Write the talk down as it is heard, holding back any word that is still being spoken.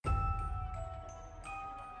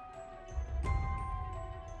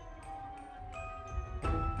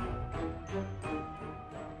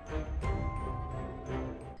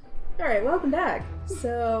Alright, welcome back.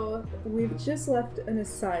 So, we've just left an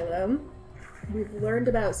asylum. We've learned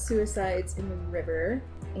about suicides in the river.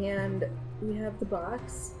 And we have the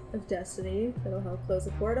box of destiny that'll help close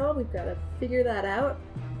the portal. We've got to figure that out.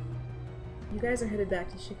 You guys are headed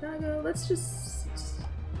back to Chicago. Let's just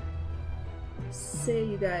say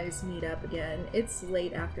you guys meet up again. It's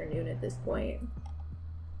late afternoon at this point.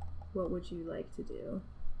 What would you like to do?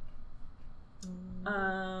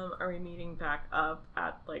 Are we meeting back up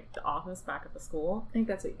at, like, the office back at the school? I think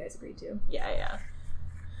that's what you guys agreed to. Yeah.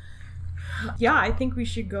 Yeah, I think we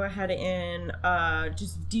should go ahead and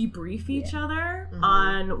just debrief each other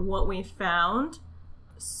on what we found.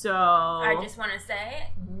 So... I just want to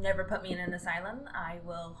say, never put me in an asylum. I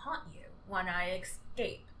will haunt you when I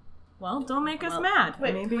escape. Well, don't make us mad.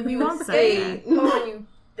 Wait, Maybe when we you won't say escape, or when you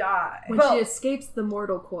die. When she escapes the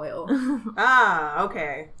mortal coil.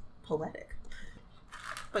 Okay. Poetic.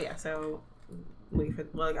 But yeah, so I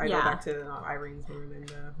go back to Irene's room and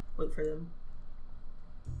look for them.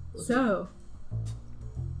 So,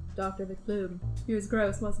 Dr. McBloom, he was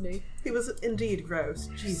gross, wasn't he? He was indeed gross.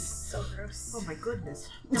 Jeez. So gross. Oh my goodness.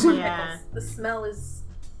 Yeah. Pickles. The smell is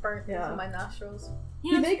burnt into my nostrils.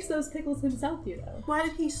 He makes those pickles himself, you know. Why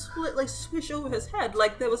did he swish over his head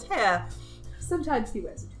like there was hair? Sometimes he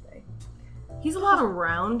wears a toupee. He's a lot of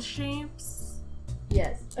round shapes.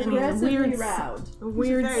 Yes, I mean, aggressively weird round.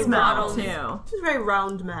 Weird very smell, round. too. He's a very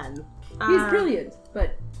round man. He's brilliant,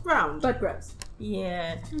 but Round. gross.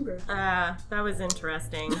 Yeah. That was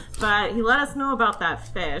interesting. But he let us know about that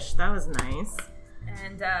fish. That was nice.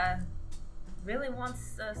 And really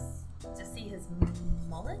wants us to see his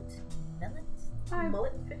mullet?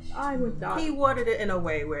 Mullet fish? I would not. He worded it in a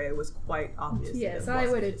way where it was quite obvious. Yes, I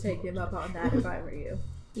would have taken him up on that if I were you.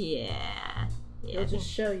 Yeah. He'll just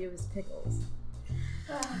show you his pickles.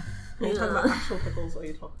 Are you talking about actual pickles or are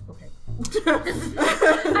you talking... Okay.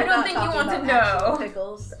 I don't think you want to know.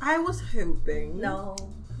 Pickles. I was hoping. No.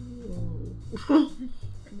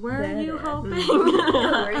 Where are you hoping?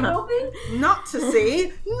 Where are you hoping? Not to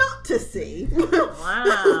see. Not to see.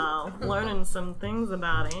 Wow. Learning some things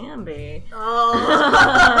about Ambi.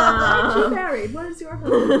 Oh. Aren't you married? What is your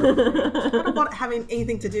husband? I don't want having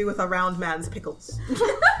anything to do with a round man's pickles.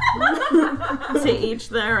 To each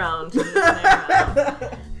their own.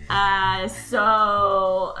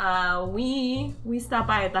 So we stopped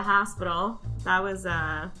by at the hospital. That was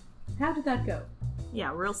How did that go? yeah,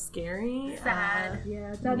 real scary. Sad.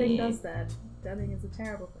 Yeah, Dunning does that. Dunning is a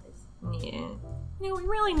terrible place. Yeah. You know, we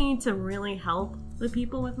really need to really help the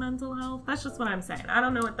people with mental health. That's just what I'm saying. I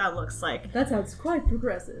don't know what that looks like. That sounds quite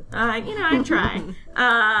progressive. I try.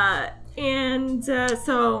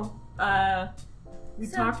 So we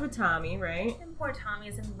talked with Tommy, right? And poor Tommy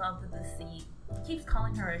is in love with the sea. He keeps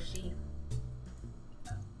calling her a she.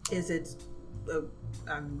 Is it...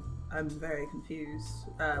 I'm very confused.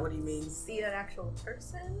 What do you mean? See an actual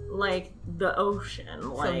person? Like the ocean.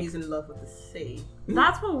 So Like he's in love with the sea.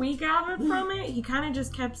 that's what we gathered from it. He kind of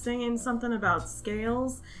just kept saying something about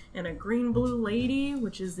scales and a green-blue lady,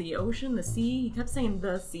 which is the ocean, the sea. He kept saying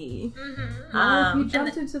the sea. Mm-hmm. Well, if you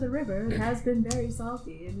jumped into the river, it has been very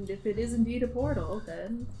salty, and if it is indeed a portal,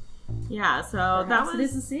 then Yeah, so that was it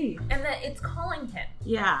is the sea. And that it's calling him.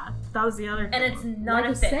 yeah. That was the other thing. And it's not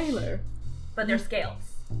Like a fish. sailor. But they're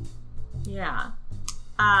scales. Yeah.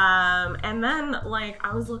 And then, like,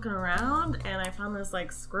 I was looking around and I found this,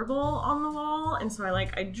 like, scribble on the wall. And so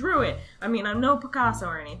I drew it. I mean, I'm no Picasso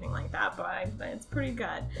or anything like that, but it's pretty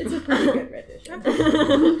good. It's a pretty good rendition.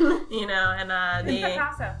 You know, and It's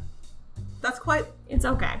Picasso. That's quite... it's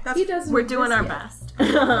okay. He doesn't We're doing our exist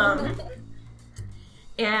best.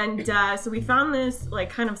 And so we found this,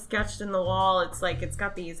 like, kind of sketched in the wall. It's like, it's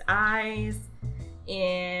got these eyes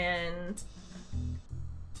and...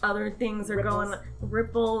 other things are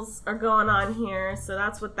ripples are going on here, so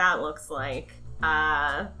that's what that looks like.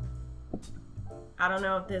 I don't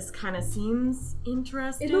know if this kind of seems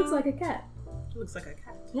interesting. It looks like a cat. It looks like a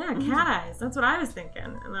cat. Yeah, cat eyes. That's what I was thinking.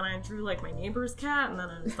 And then I drew, like, my neighbor's cat, and then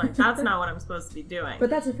I was like, that's not what I'm supposed to be doing. But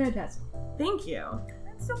that's a fantastic. Thank you.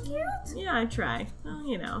 That's so cute. Yeah, I try. Well,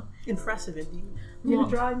 you know. Impressive indeed. Do you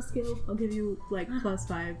have Well- a drawing skill? I'll give you, like,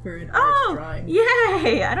 +5 for an art drawing.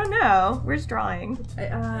 Yay! I don't know. Where's drawing?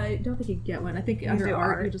 I don't think you can get one. I think under do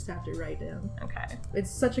art, art. you just have to write down. Okay.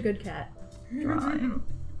 It's such a good cat. Drawing.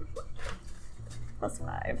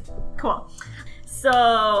 +5. Cool. So,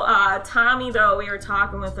 Tommy, though, we were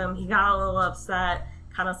talking with him, he got a little upset,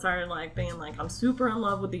 kind of started, like, being like, I'm super in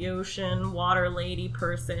love with the ocean, water lady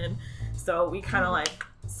person. So we kind of, like,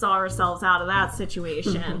 saw ourselves out of that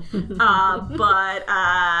situation.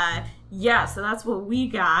 Yeah, so that's what we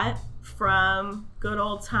got. from good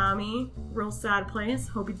old Tommy. Real sad place.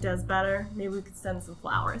 Hope he does better. Maybe we could send some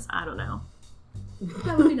flowers. I don't know.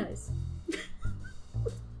 That would be nice.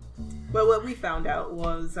 Well, what we found out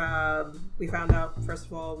was, first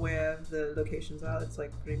of all, where the locations are. It's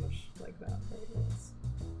like pretty much like that.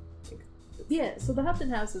 Right? Yeah, so the Hupton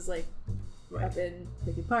House is like Right. up in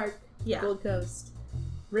Mickey Park, Gold Coast.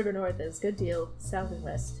 River North is Good Deal, south and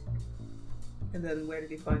west. And then where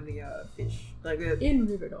did he find the fish? Like in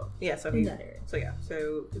River North. Yeah, so in that area.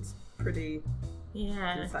 So it's pretty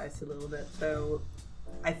concise a little bit. So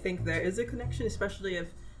I think there is a connection, especially if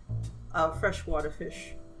a freshwater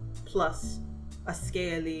fish plus a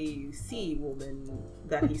scaly sea woman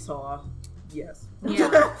that he saw. Yes.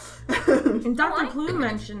 Yeah. And Dr. Plume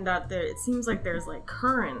mentioned that it seems like there's like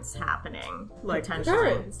currents happening. Like potentially.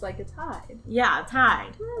 Currents, like a tide. Yeah, a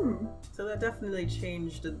tide. So that definitely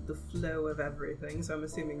changed the flow of everything. So I'm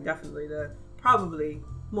assuming definitely probably,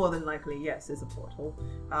 more than likely, yes, is a portal.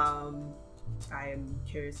 I am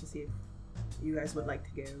curious to see if you guys would like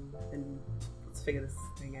to go and let's figure this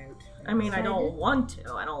thing out. I mean, I don't want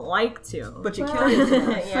to. I don't like to. But you're curious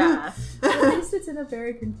enough. Yeah. At least it's in a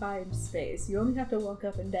very confined space. You only have to walk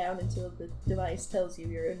up and down until the device tells you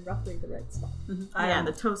you're in roughly the right spot. Yeah,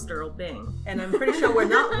 the toaster will bing. And I'm pretty sure we're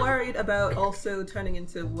not worried about also turning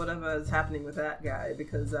into whatever is happening with that guy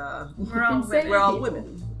because we're all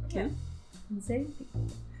women. Yeah. Insane people.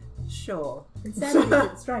 Sure. Insanity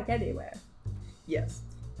can strike anywhere. Yes.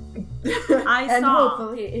 And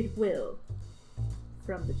hopefully it will.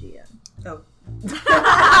 From the GM. Oh.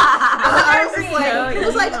 I was it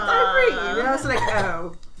was like, I'm free. And I was like,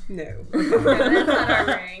 oh, no. That's not our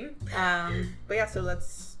ring. But yeah, so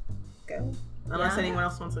let's go. Unless anyone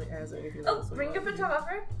else wants to has anything else. Bring your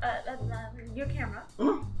photographer, your camera.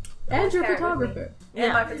 And your photographer.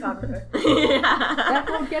 And my photographer. That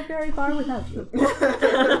won't get very far without you.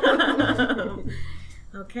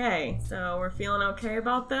 Okay, so we're feeling okay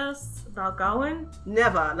about this? About going?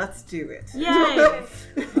 Never. Let's do it. Yay!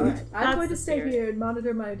 Alright. I'm going to stay spirit. here and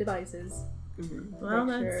monitor my devices. Well,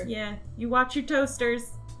 Make that's, sure. yeah. You watch your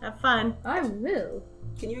toasters. Have fun. I will.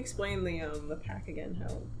 Can you explain the pack again?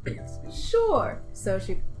 How it's Sure. So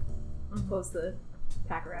she pulls the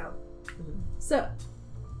pack around. So,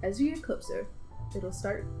 as you get closer, it'll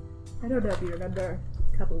start. I don't know if you remember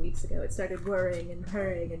a couple weeks ago, it started whirring and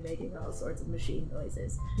purring and making all sorts of machine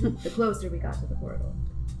noises the closer we got to the portal.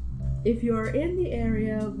 If you're in the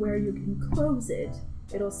area where you can close it,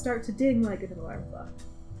 it'll start to ding like an alarm clock.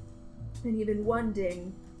 And even one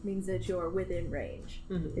ding means that you're within range.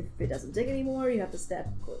 If it doesn't ding anymore, you have to step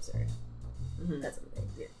closer. That's what they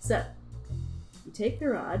do. So, you take the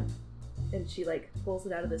rod, and she pulls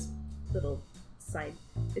it out of this little side.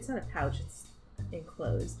 It's not a pouch, it's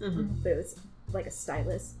enclosed, but it's like a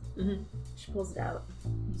stylus. She pulls it out.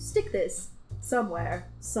 You stick this somewhere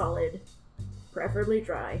solid, preferably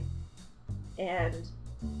dry, and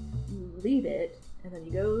you leave it, and then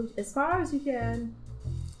you go as far as you can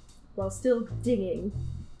while still dinging,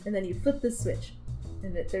 and then you flip the switch,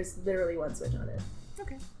 and there's literally one switch on it.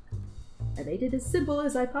 Okay. I made it as simple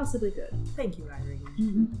as I possibly could. Thank you,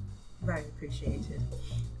 Irene. Very appreciated.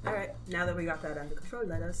 Alright, now that we got that under control,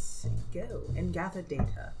 let us go and gather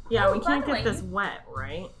data. Yeah, we by can't the get way- this wet,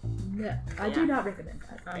 right? Yeah, I do not recommend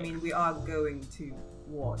that. I mean, we are going to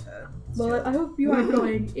water. Well, I hope you aren't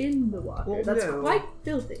going in the water. Well, That's no. quite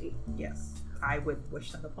filthy. Yes, I would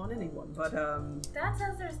wish that upon anyone, but That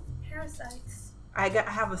says there's parasites. I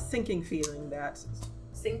have a sinking feeling that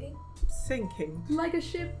Sinking? sinking Like a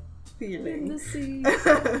ship in feeling. the sea.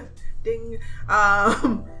 Ding.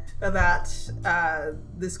 That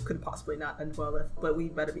this could possibly not end well, but we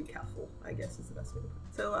better be careful, I guess is the best way to put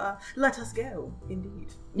it. So, let us go,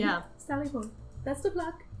 indeed. Yeah. Sally home. Best of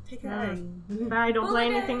luck. Take care. Bye, don't play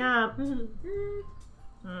Bullet anything up.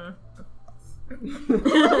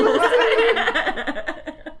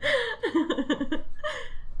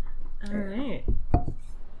 Alright.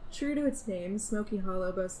 True to its name, Smoky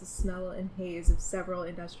Hollow boasts the smell and haze of several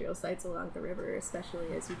industrial sites along the river,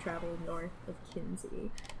 especially as you travel north of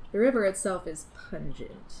Kinsey. The river itself is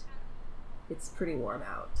pungent. It's pretty warm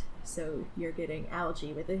out, so you're getting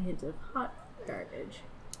algae with a hint of hot garbage.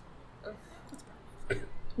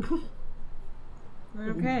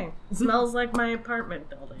 Okay. Smells like my apartment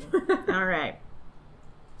building. Alright.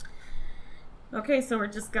 Okay, so we're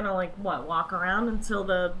just gonna walk around until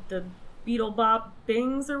the beetle bop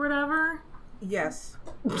bings or whatever? Yes.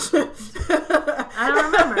 I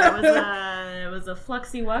don't remember. It was a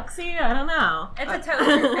fluxy wuxy? I don't know. It's a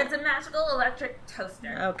toaster. It's a magical electric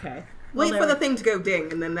toaster. Okay. Wait for the thing to go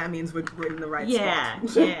ding, and then that means we're in the right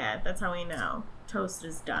spot. Yeah, that's how we know. Toast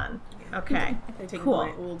is done. Okay.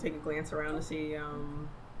 Cool. We'll take a glance around to see,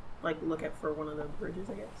 look at for one of the bridges,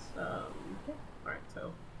 I guess. Okay. All right,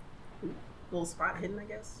 so little spot hidden, I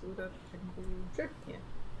guess. Would that technically? Sure. Yeah.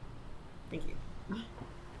 Thank you.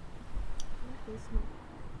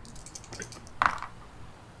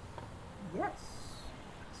 Yes.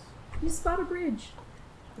 You spot a bridge.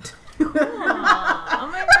 Oh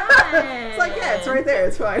my god! It's like, yeah, it's right there.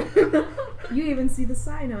 It's fine. You even see the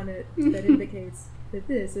sign on it that indicates that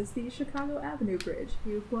this is the Chicago Avenue Bridge.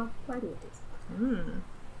 You've walked quite a ways.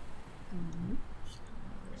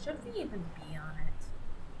 Should we even be on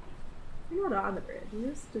it? You're not on the bridge. You're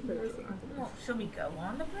just approaching. Well, should we go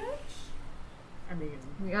on the bridge? I mean,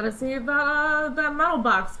 We gotta see if that metal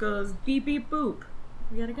box goes beep beep boop.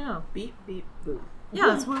 We gotta go. beep, beep, boop. Yeah,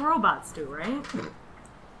 that's what robots do, right?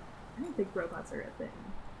 I don't think robots are a thing.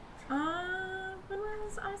 When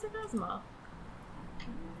was Isaac Asimov? I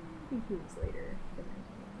think he was later.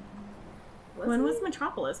 When was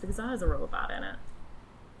Metropolis? Because that has a robot in it.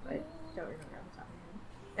 I don't remember off the top of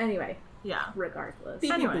my head. Anyway, Yeah. regardless.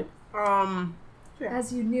 Anyway. Yeah.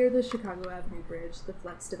 As you near the Chicago Avenue Bridge, the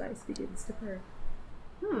flex device begins to purr.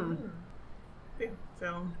 Yeah,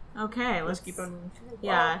 so Okay, let's keep on.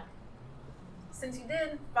 Yeah. Since you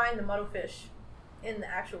did find the muddlefish in the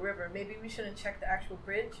actual river, maybe we shouldn't check the actual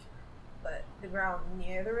bridge, but the ground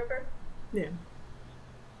near the river. Yeah.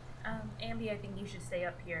 Ambi, I think you should stay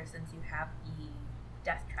up here since you have the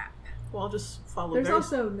death trap. Well, I'll just follow. There's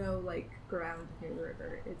also no ground near the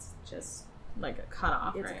river. It's just Like a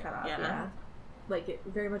cutoff, it's right? a cutoff. Yeah. Like it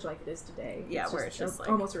very much like it is today. Yeah, where it's just, like,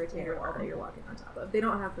 almost a retainer wall warm. that you're walking on top of. They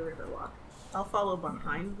don't have the river walk. I'll follow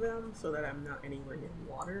behind them so that I'm not anywhere near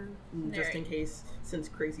water, just in case. Since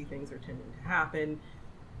crazy things are tending to happen,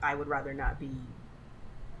 I would rather not be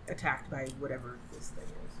attacked by whatever this thing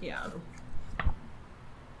is. Yeah.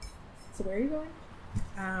 So where are you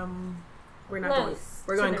going? We're not going. Close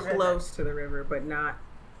We're to going the river. close to the river, but not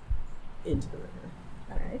into the river.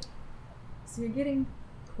 Alright. So you're getting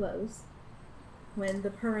close when the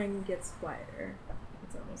purring gets quieter.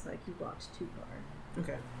 It's almost like you walked too far.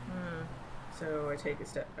 Okay. So I take a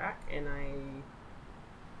step back and I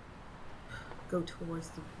go towards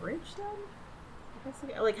the bridge. Then, I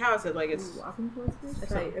guess, like, how is it? Like, Are it's you walking towards the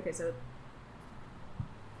bridge? Okay, so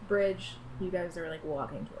bridge, you guys are like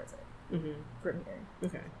walking towards it from here.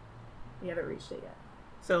 okay. You haven't reached it yet.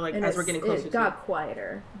 So, like, And as we're getting closer it got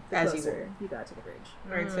quieter the As you closer you got to the bridge.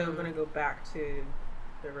 All right, so I'm gonna go back to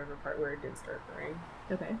the river part where it did start purring,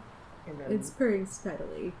 Okay. and then It's purring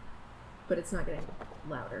steadily, but it's not getting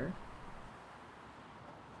louder.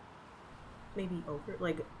 maybe over,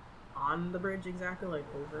 like, on the bridge exactly, like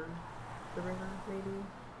over the river, maybe.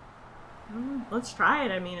 Let's try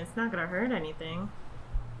it. I mean, it's not gonna hurt anything.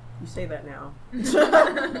 You say that now.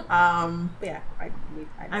 Yeah,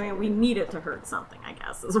 I mean, we need it to hurt something, I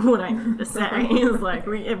guess, is what I need to say. Is like,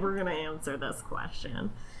 if we're gonna answer this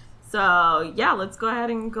question. So, yeah, let's go ahead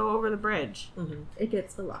and go over the bridge. It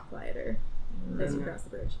gets a lot quieter as you cross the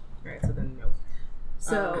bridge. All right, so then no.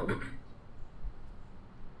 So,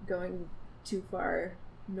 going too far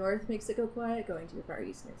north makes it go quiet. Going too far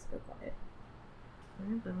east makes it go quiet.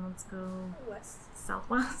 Alright, then let's go West.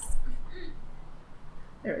 southwest.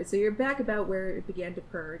 Alright, so you're back about where it began to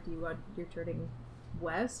purr. Do you want you're turning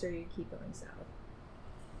west or you keep going south?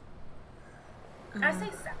 I say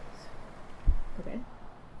south. Okay.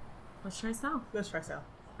 Let's try south. Let's try south.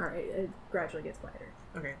 Alright, it gradually gets quieter.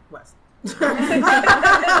 Okay, west.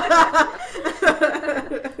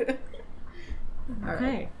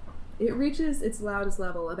 Okay. It reaches its loudest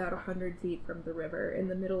level about 100 feet from the river in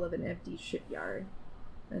the middle of an empty shipyard.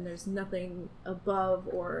 And there's nothing above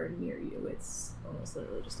or near you. It's almost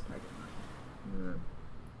literally just a parking lot.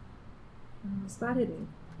 Spot hidden.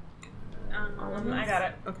 I got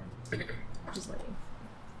it. Okay. Just letting.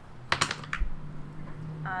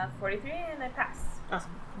 43 and I pass.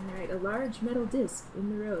 Awesome. Alright, a large metal disc in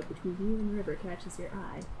the road between you and the river catches your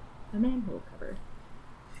eye. A manhole cover.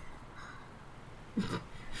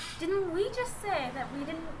 Didn't we just say that we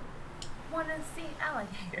didn't want to see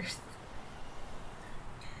alligators?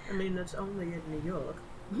 I mean, that's only in New York.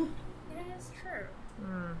 It is true.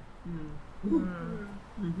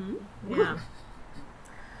 Yeah.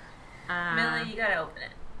 Millie, you gotta open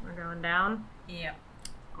it. We're going down. Yep.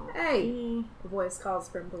 Hey! A voice calls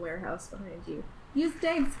from the warehouse behind you. You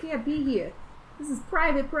stanks can't be here. This is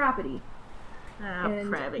private property. And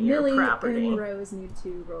Private Millie property. and Rose need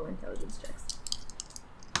to roll intelligence checks.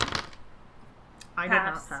 I did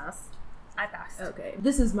not pass. I passed. Okay.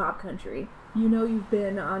 This is mob country. You know you've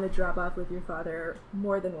been on a drop-off with your father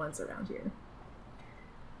more than once around here.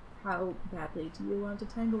 How badly do you want to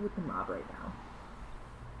tangle with the mob right now?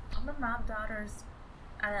 I'm a mob daughter's.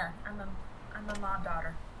 I'm a mob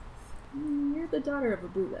daughter. You're the daughter of a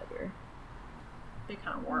bootlegger. They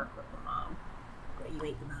kind of work with the mob. You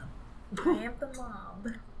ain't the mob. I am the mob.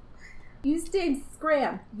 You stay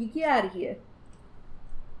scram. You get out of here.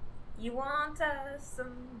 You want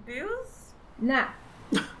some booze? Nah.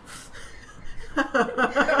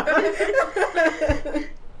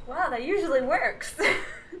 Wow, that usually works.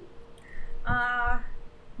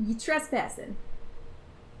 You trespassing.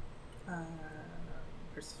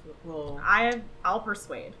 Well, I'll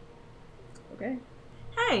persuade. Okay.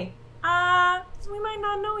 Hey, so we might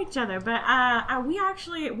not know each other, but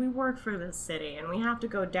we work for this city, and we have to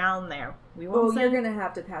go down there. We won't. Well, send... you're gonna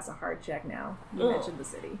have to pass a hard check now. You Oh. mentioned the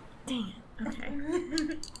city. Dang it.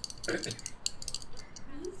 Okay.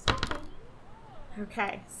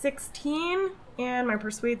 Okay. 16, and my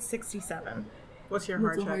persuade's 67. what's your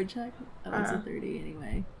What's hard a check? hard check? Oh, it's a 30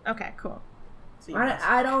 anyway. Okay. Cool. So you pass.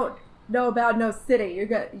 I don't know about no city.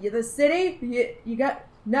 You're the city? You got...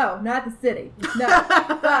 No, not the city. No.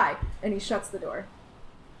 Bye. And he shuts the door.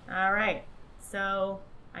 All right. So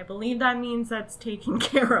I believe that means that's taken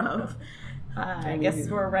care of. I guess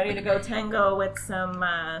we're ready to go tango with some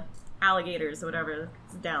alligators or whatever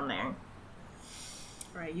is down there.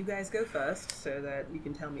 All right, you guys go first so that you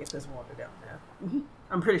can tell me if there's water down there.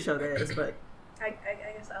 I'm pretty sure there is, but I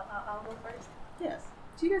guess I'll go first. yes.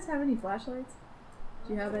 Do you guys have any flashlights?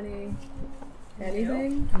 Do you have anything?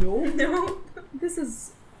 No. This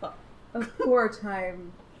is a poor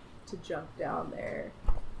time to jump down there.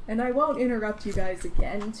 And I won't interrupt you guys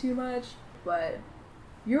again too much, but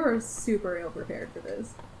you're super ill prepared for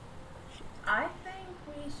this. I think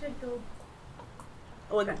we should go.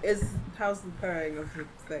 How's the purring of the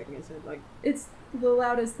thing? Is it like It's the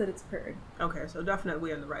loudest that it's purred. okay? So definitely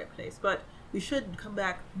we're in the right place, but we should come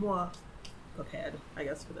back more prepared, I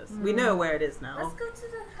guess, for this. We know where it is now. Let's go to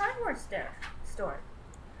the hardware store.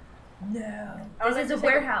 No. This is a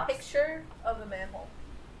warehouse. Picture of the manhole.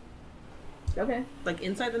 Okay. Like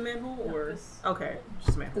inside the manhole, No, or just- okay,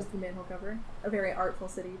 just a manhole. Does the manhole cover? A very artful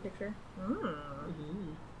city picture.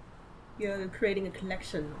 Mm-hmm. You're creating a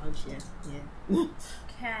collection, aren't you? Yeah.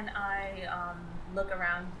 Can I look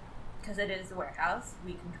around? Because it is a warehouse.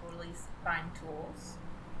 We can totally find tools.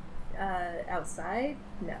 Outside?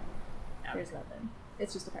 No. Okay. There's nothing.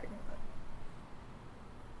 It's just a parking lot.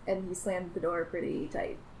 And he slammed the door pretty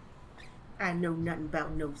tight. I know nothing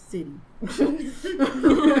about no city.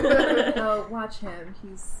 Oh, watch him.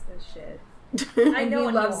 He's a shit. I And know he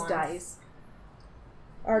what loves wants. dice.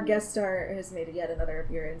 Our guest star has made yet another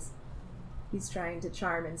appearance. He's trying to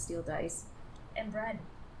charm and steal dice. And bread.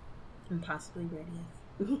 And possibly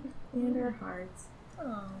radius. And our hearts.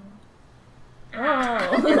 Oh.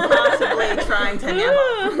 And possibly trying to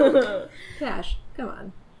nibble. Cash, come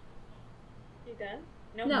on. You done?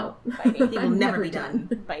 No. He will I'm never be done.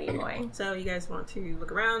 Bitey boy. So you guys want to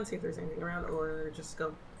look around, see if there's anything around, or just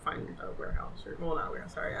go find a warehouse, or well, not a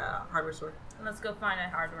warehouse, sorry, a hardware store. Let's go find a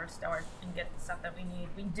hardware store and get the stuff that we need.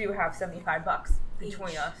 We do have $75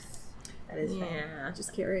 between us. That is fine. Yeah.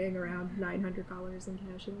 Just carrying around $900 in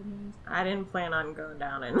cash in his I didn't plan on going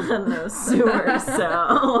down in those sewers,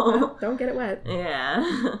 so Don't get it wet.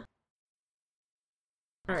 yeah.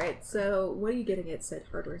 Alright, so what are you getting at said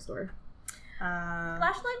hardware store?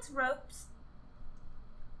 Flashlights, ropes.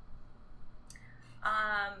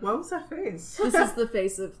 What was that face? This is the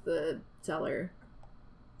face of the teller.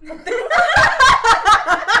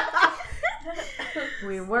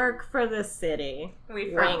 We work for the city.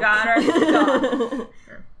 We Wink. forgot our stuff.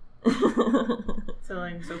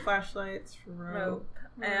 So flashlights, rope, Rope.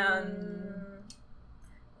 And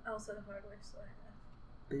Also the hardware store.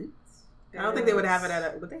 boots. I don't think they would have it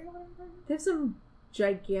at a. Would they have it at a? They have some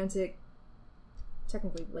gigantic,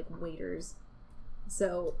 technically like waiters.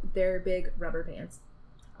 So they're big rubber pants.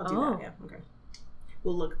 I'll do Oh. that. Yeah. Okay.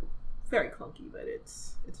 Will look very clunky, but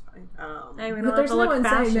it's fine. Hey, we don't But have there's to no look one saying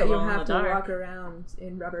that fashionable you in have the to dark. walk around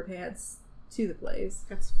in rubber pants to the place.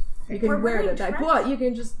 That's. You Fair. can We're wear wearing the dress. but you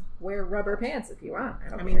can just wear rubber pants if you want. I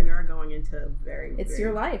don't I mean, care. we are going into very. It's very,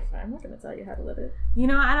 your life. I'm not going to tell you how to live it. You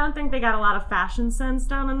know, I don't think they got a lot of fashion sense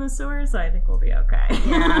down in the sewers, so I think we'll be okay.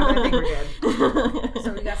 Yeah, I think we're good.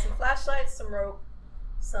 So we got some flashlights, some rope,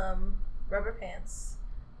 some rubber pants.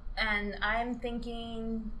 and I'm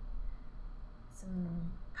thinking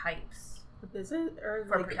some pipes Is it or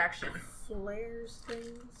for like protection. flares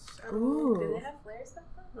things? I don't Ooh. Do they have flares back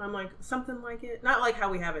then? know. I'm like something like it. Not like how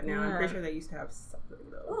we have it now. I'm Yeah. pretty sure they used to have something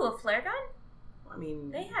though. Ooh, a flare gun? I mean,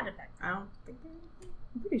 They had it back I don't think they.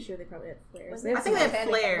 I'm pretty sure they probably had flares. When They I think have they some- had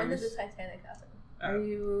Titanic- When did flares. the Titanic happen? Are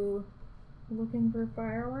you looking for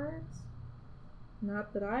fireworks?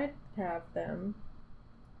 Not that I'd have them.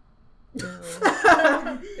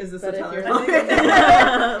 Is this But a if you're, time?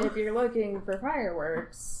 looking, if you're looking for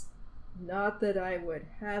fireworks, not that I would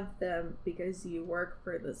have them because you work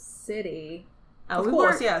for the city. Of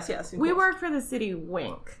course, yes. Of We course. work for the city.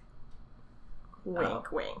 Wink.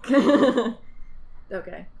 Wink, wink.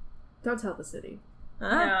 Okay. Don't tell the city.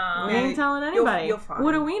 Huh? No. We ain't telling anybody. You'll find.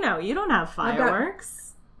 What do we know? You don't have I've got-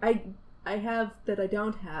 fireworks. I have that I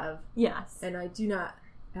don't have, Yes. and I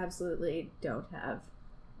absolutely don't have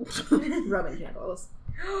Roman candles.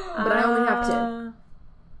 But I only have two.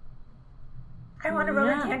 I want a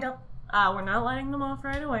Roman Yeah. candle. We're not lighting them off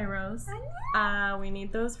right away, Rose. We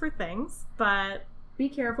need those for things, but Be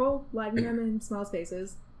careful lighting them in small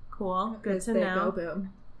spaces cool. Good because to they know. go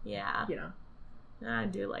boom. Yeah. You know. I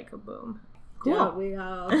do like a boom. Don't Cool. we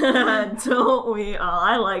all? Don't we all?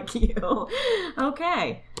 I like you.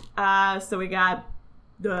 Okay. So we got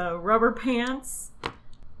the rubber pants,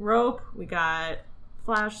 rope, we got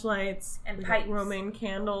flashlights, And we got pipes. Roman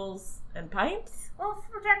candles, and pipes. Well,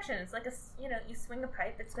 for protection, it's like you swing a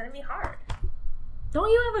pipe. It's gonna be hard. Don't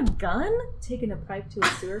you have a gun? Taking a pipe to a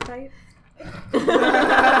sewer pipe?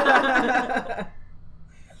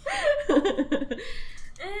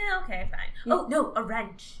 Okay, fine. Oh no, a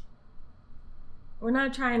wrench. We're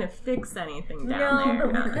not trying to fix anything down No, there.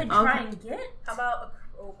 but we could try Okay. and get. How about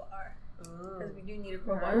a crowbar? Because we do need a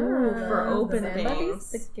crowbar. Ooh, for open Somebody's things.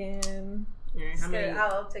 sticking. Alright, how many?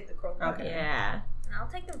 I'll take the crowbar. Okay. Yeah. And I'll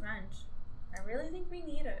take the wrench. I really think we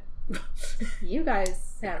need it. You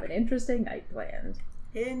guys have an interesting night planned.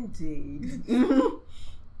 Indeed.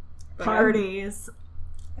 But Parties.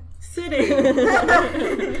 Sitting.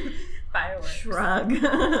 Fireworks. Shrug.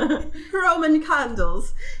 Roman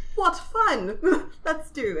candles. What fun!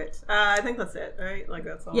 Let's do it. I think that's it, right? Like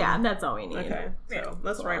that's all. Yeah, that's all we need. Okay. Yeah. So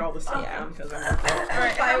let's Cool. write all this stuff Yeah. down because All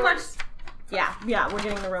right, how much? Yeah, we're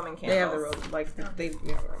getting the Roman candles. they have the Roman they have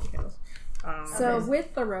the Roman candles. So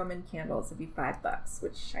with the Roman candles, it'd be $5,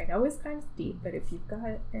 which I know is kind of steep, but if you've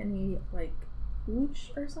got any like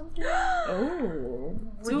hooch or something, Oh.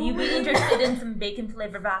 Would you be interested in some bacon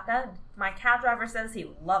flavored vodka? My cab driver says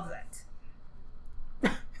he loves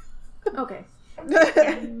it. okay,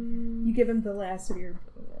 you give him the last of your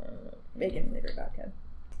bacon flavored vodka.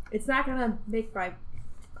 It's not gonna make my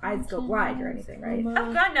eyes go blind or anything, right?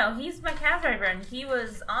 Oh God, no! He's my cab driver, and he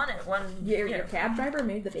was on it when Your cab driver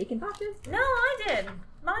made the bacon vodka? No, I did.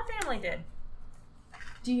 My family did.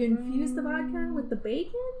 Do you infuse the vodka with the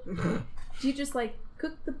bacon? Do you just like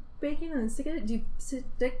cook the bacon and then stick it? Do you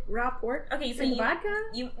stick raw pork Okay, so in the you vodka?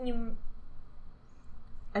 you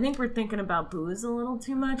I think we're thinking about booze a little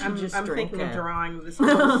too much. I'm just thinking drink of it. drawing this whole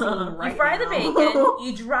scene right you fry now. the bacon,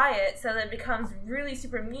 you dry it so that it becomes really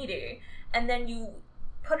super meaty, and then you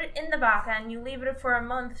put it in the vodka and you leave it for a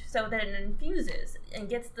month so that it infuses and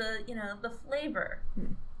gets the the flavor.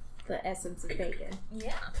 The essence of bacon.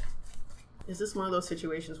 Yeah. Is this one of those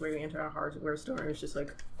situations where you enter a hardware store and it's just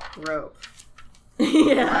like rope,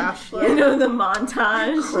 Yeah. flashlight, You know the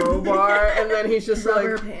montage. crowbar, and then he's just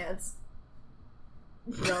Rubber like, pants.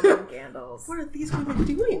 Roman candles. what are these women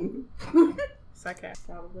doing? It's okay.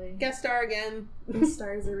 Probably. Guest star again. The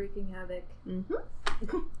stars are wreaking havoc.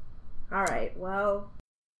 Mm-hmm. Alright, well,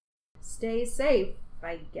 stay safe,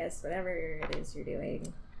 I guess, whatever it is you're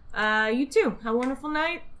doing. You too. Have a wonderful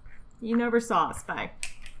night. You never saw us. Bye.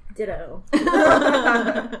 Ditto.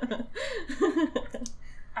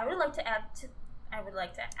 I would like to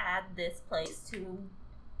add this place to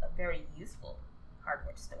a very useful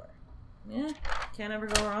hardware store. Yeah. Can't ever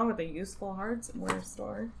go wrong with a useful hardware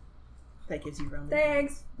store. That gives you Roman.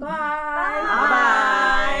 Thanks. Bye.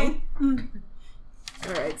 Bye.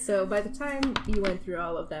 Alright, so by the time you went through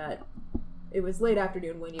all of that, it was late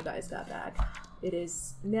afternoon when you guys got back. It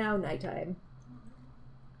is now nighttime.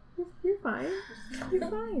 You're fine. You're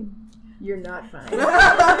fine. You're not fine.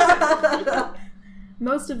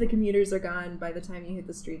 Most of the commuters are gone by the time you hit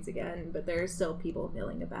the streets again, but there are still people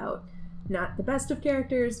milling about. Not the best of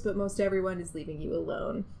characters, but most everyone is leaving you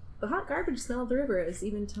alone. The hot garbage smell of the river is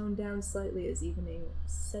even toned down slightly as evening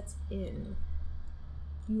sets in.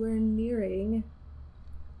 You are nearing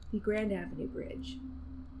the Grand Avenue Bridge.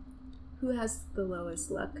 Who has the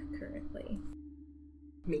lowest luck currently?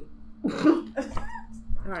 Me.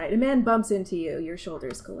 Alright, a man bumps into you, your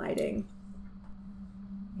shoulders colliding.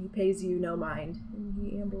 He pays you no mind, and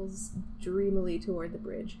he ambles dreamily toward the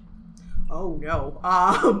bridge. Oh no.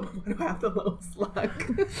 Why do I have the lowest luck?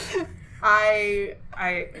 I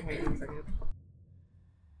wait 1 second.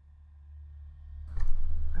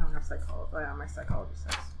 I don't have psychology. Oh yeah, my psychology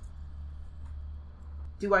says.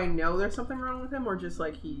 Do I know there's something wrong with him, or just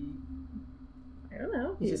like he? I don't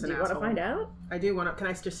know. He's Do just you an want to asshole. find out? I do want to. Can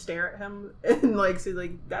I just stare at him and like see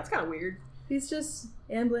like that's kind of weird. He's just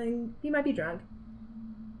ambling. He might be drunk.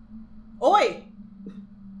 Oi!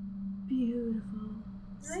 Beautiful.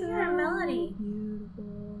 I hear a melody.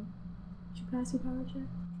 Beautiful. Did you pass your power check?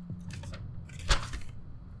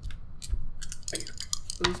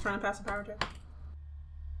 Who's trying to pass a power check?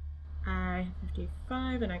 I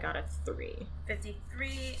 55 and I got a 3.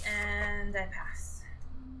 53, and I pass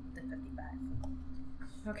the 55.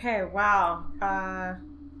 Okay, wow.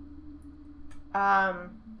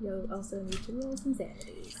 You'll also need to roll some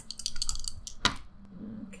sanities.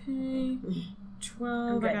 Okay.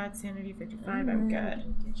 12, I got sanity 55, I'm good.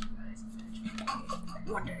 Get your eyes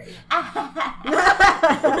One day.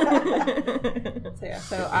 So yeah,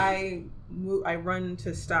 so I run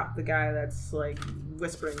to stop the guy that's like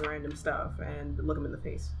whispering random stuff and look him in the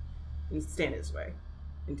face and stand his way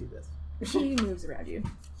and do this. He moves around you.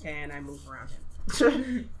 And I move around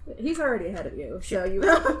him. He's already ahead of you, so you.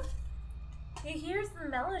 He hears the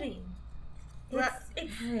melody. It's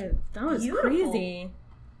Hey, that was beautiful. crazy.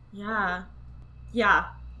 Yeah. Yeah,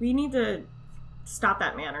 we need to stop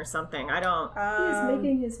that man or something. I don't... He is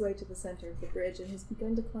making his way to the center of the bridge and has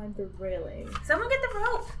begun to climb the railing. Someone get the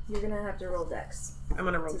rope. You're gonna have to roll dex I'm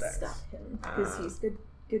gonna roll to dex. stop him because he's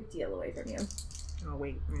good deal away from you. Oh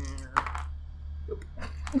wait. Nope.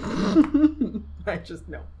 I just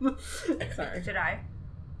no. Sorry. Should I?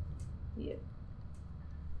 Yeah.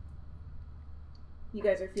 You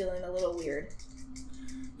guys are feeling a little weird,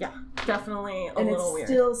 Yeah, definitely a and little weird.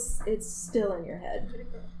 it's still in your head.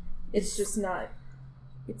 It's just not.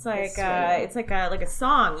 It's like straight. it's like a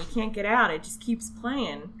song. You can't get out. It just keeps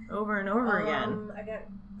playing over and over again. I got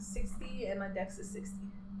 60 and my dex is 60.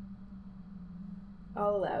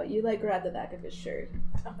 I'll allow it. You like grab the back of his shirt.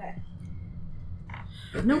 Okay.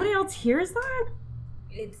 Nobody else hears that?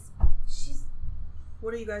 She's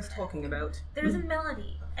What are you guys talking about? there's a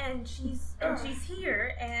melody, and she's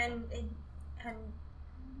here, and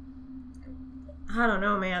I don't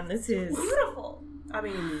know, man. This is beautiful. I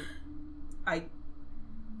mean,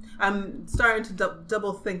 I'm starting to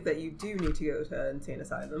double think that you do need to go to insane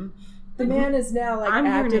asylum. The man is now like I'm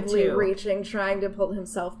hearing it actively too. reaching, trying to pull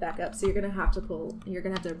himself back up. So you're gonna have to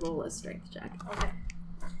roll a strength check. Okay.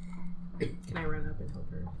 Can I run up and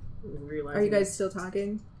help her? Realize Are you guys still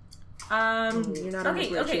talking? You're not on the Okay,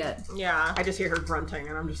 bridge okay. yet. yeah. I just hear her grunting,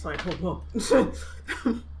 and I'm just like, oh,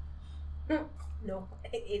 No,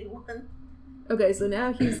 81. Okay, so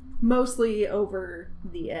now he's mostly over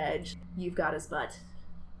the edge. You've got his butt.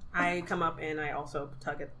 I come up and I also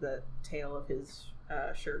tug at the tail of his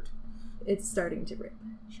shirt. It's starting to rip.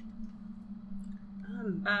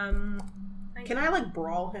 Can I like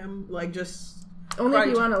brawl him? Like just Only if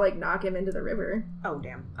you Right. want to like knock him into the river. oh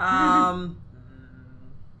damn.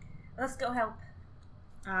 Let's go help.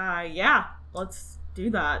 Yeah. Let's do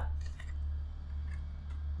that.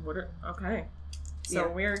 Okay. So Yeah.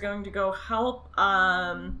 we're going to go help.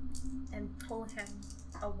 And pull him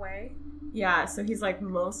away. Yeah. So he's like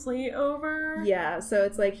mostly over. Yeah, so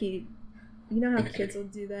it's like you know how kids will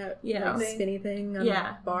do that Yeah. like spinny thing on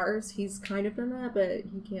Yeah. bars? He's kind of done that, but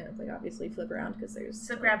he can't like obviously flip around because there's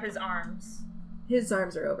So grab his arms. his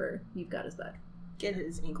arms are over. You've got his butt. Get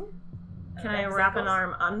his ankle. Can I wrap an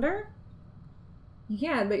arm under? You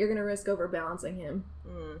can, but you're gonna risk overbalancing him.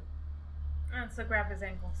 So grab his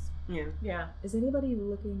ankles. Yeah. Yeah. Is anybody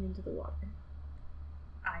looking into the water?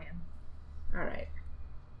 I am. All right.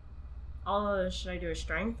 Should I do a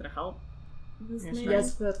strength to help this Yes, man?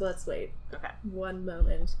 Yes, but let's wait. Okay. One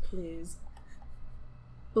moment, please.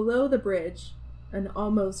 Below the bridge, an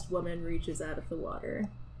almost woman reaches out of the water.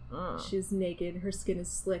 She's naked, her skin is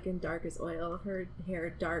slick and dark as oil, her hair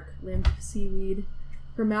dark, limp seaweed.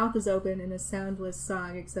 Her mouth is open in a soundless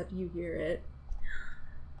song except you hear it.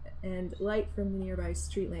 And light from the nearby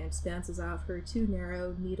street lamps bounces off her two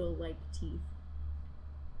narrow, needle-like teeth.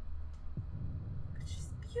 She's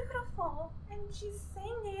beautiful, and she's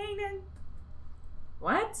singing, and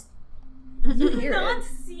What? You hear no it. one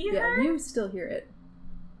see Yeah, her. you still hear it.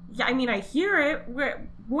 Yeah, I mean, I hear it.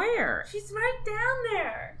 Where? She's right down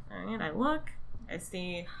there. Alright, I look. I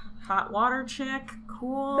see hot water chick.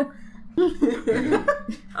 Cool.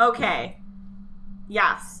 Okay.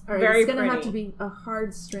 Yes. All right, very it's gonna pretty. have to be a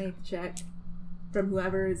hard strength check from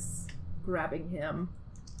whoever is grabbing him,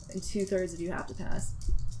 and 2/3 of you have to pass.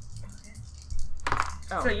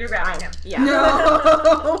 Oh, So you're grabbing him. Yeah.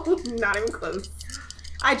 No, not even close.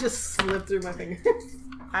 I just slipped through my fingers.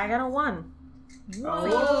 I got a 1.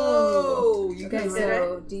 Oh, you Okay, guys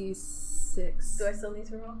so D6. Do I still need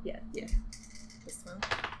to roll? Yeah. This one.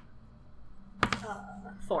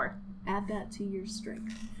 4. Add that to your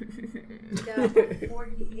strength. Got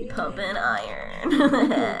 48. Pumping iron.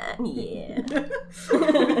 Yeah.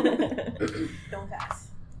 Don't pass.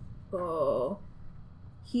 Oh.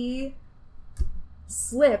 He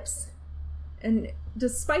slips, and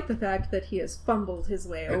despite the fact that he has fumbled his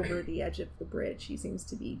way over the edge of the bridge, he seems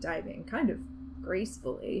to be diving kind of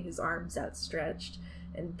gracefully, his arms outstretched,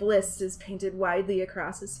 and bliss is painted widely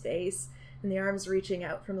across his face, and the arms reaching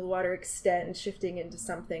out from the water extend, shifting into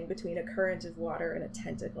something between a current of water and a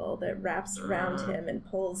tentacle that wraps around him and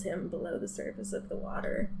pulls him below the surface of the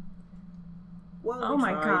water. Well, Oh we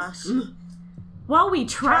my tried. gosh. Well, we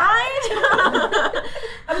tried?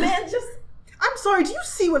 A man just. I'm sorry, do you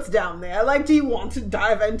see what's down there? Like, do you want to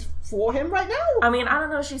dive in for him right now? I mean, I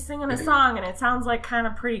don't know, she's singing a song and it sounds like kind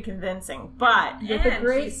of pretty convincing, but... With a And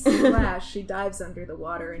great she's- splash, she dives under the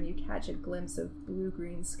water, and you catch a glimpse of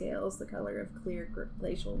blue-green scales, the color of clear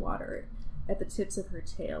glacial water, at the tips of her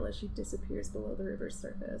tail as she disappears below the river's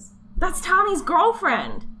surface. That's Tommy's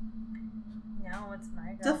girlfriend! No, it's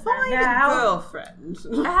my girlfriend. Define now. girlfriend. She's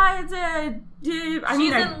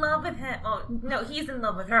in love with him. Oh, no, he's in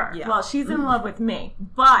love with her. Yeah. Well, she's in love with me,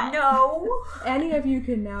 but... No. Any of you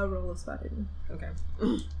can now roll a spot hidden. Okay.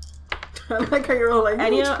 I like how you're all like,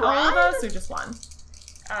 Any "You of all of tried?" us or just one?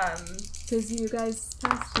 Because you guys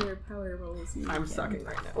passed your power rolls. I'm can. sucking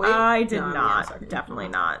right now. I did No, I'm not. sucking. Definitely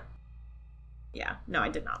not. Yeah, no, I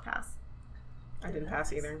did not pass. I didn't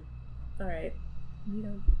pass either. Alright. You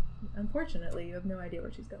don't... Unfortunately, you have no idea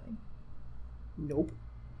where she's going. Nope.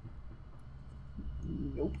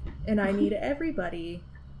 Nope. And I need everybody...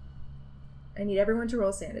 I need everyone to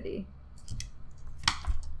roll sanity.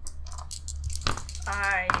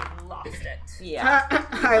 I lost it. Yeah.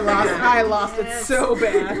 I lost it so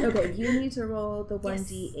bad. Okay, you need to roll the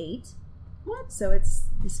 1d8. Yes. What? So it's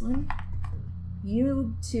this one.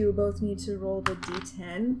 You two both need to roll the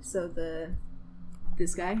d10, so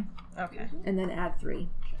this guy, Okay. and then add 3.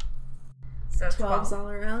 So 12s all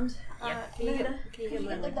around. Can you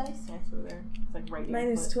get the dice? It's like right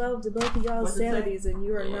Minus 12 to both of y'all's What's it say? sanities, and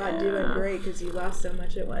you are not doing great because you lost so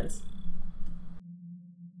much at once.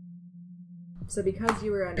 So because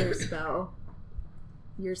you were under spell,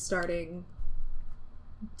 you're starting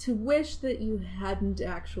to wish that you hadn't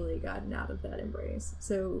actually gotten out of that embrace.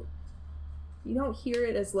 So you don't hear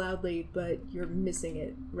it as loudly, but you're missing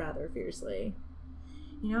it rather fiercely.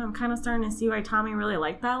 You know, I'm kind of starting to see why Tommy really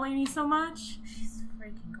liked that lady so much. She's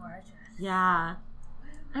freaking gorgeous. Yeah.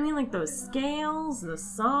 I mean, like, those scales, the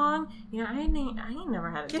song. You know, I ain't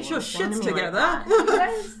never had a Get date your sing to shits me like together. that.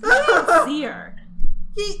 I didn't see her.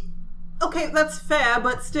 Okay, that's fair,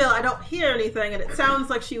 but still, I don't hear anything, and it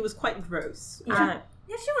sounds like she was quite gross. Yeah.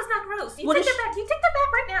 Yeah, she was not gross. You What take is that back. You take that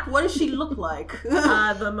back right now. What does she look like?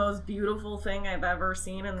 The most beautiful thing I've ever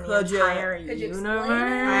seen in the Could you- entire could you explain universe.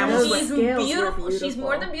 I Those She's scales were beautiful. She's beautiful.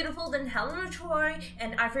 more than beautiful than Helen of Troy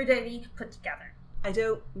and Aphrodite put together. I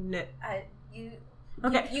don't know.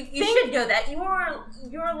 Okay, You should know that.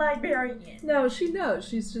 You're a librarian. No, she knows.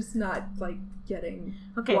 She's just not, like, getting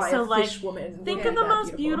Okay, why so, a like, fish woman think would of be the that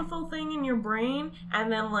most beautiful thing in your brain and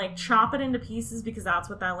then, like, chop it into pieces because that's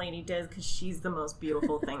what that lady did because she's the most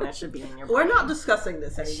beautiful thing that should be in your brain. We're not discussing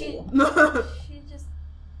this anymore. She just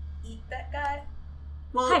eat that guy.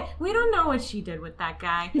 well, Hey, we don't know what she did with that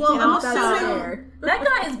guy. Well, And I'm also- That's assuming- fair. That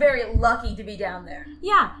guy is very lucky to be down there.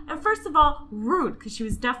 Yeah, and first of all, rude, because she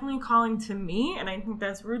was definitely calling to me, and I think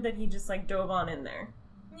that's rude that he just, like, dove on in there.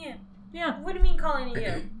 Yeah. Yeah, What do you mean calling to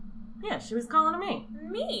you? yeah, she was calling to me.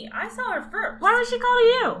 Me. I saw her first. Why would she call to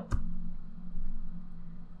you?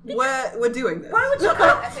 we're doing this. Why would you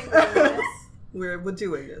call? I think we're doing this. We're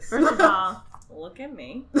doing this. First of all, look at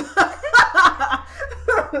me.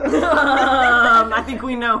 I think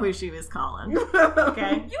we know who she was calling.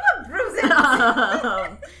 Okay? You have bruises.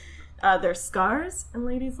 There's scars, and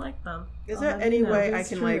ladies like them. Is I'll there have any you know. way I it's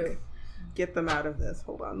can true. like get them out of this?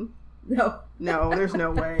 Hold on. No. No, there's no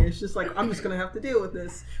way. It's just like I'm just gonna have to deal with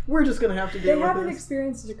this. We're just gonna have to deal They with haven't this.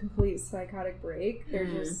 experienced a complete psychotic break. They're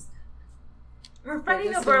just We're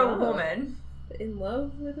fighting just over a in love. woman. in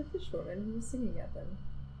love with a fish woman who was singing at them.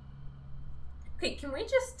 Okay, can we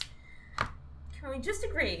just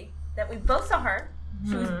agree that we both saw her?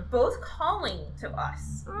 She was both calling to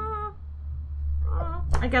us.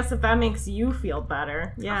 I guess if that makes you feel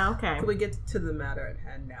better. Yeah, okay. Can we get to the matter at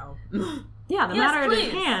hand now? Yeah, the Yes, matter please.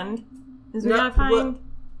 at hand is we No, gotta find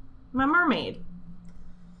my mermaid.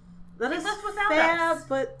 That They is left without fair, us.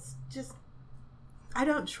 but just I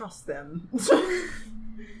don't trust them.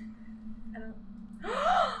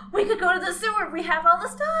 We could go to the sewer. We have all the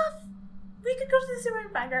stuff. We could go to the sewer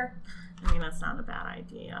and find her. I mean, that's not a bad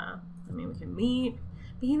idea. I mean, we can meet.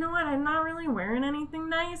 you know what? I'm not really wearing anything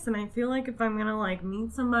nice, and I feel like if I'm gonna like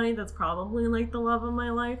meet somebody that's probably like the love of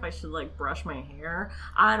my life, I should like brush my hair.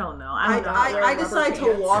 I don't know. I decide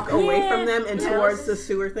to walk away from them and Yes. towards the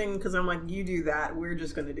sewer thing because I'm like, you do that. We're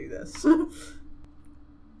just gonna do this.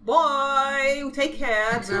 Boy, take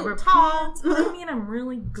care. Rubber Ta pants. But I mean, I'm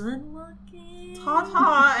really good looking.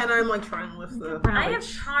 ta, and I'm like trying to lift the. I have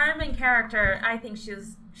charm and character. I think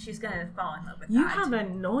she's gonna fall in love with You that. have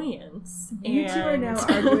annoyance. You two are and- now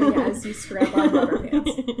arguing as you strap on rubber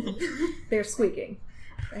pants. They're squeaking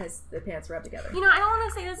as the pants rub together. You know, I don't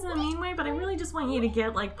want to say this in a mean way, but I really just want you to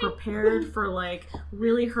get, like, prepared for, like,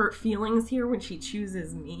 really hurt feelings here when she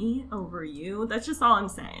chooses me over you. That's just all I'm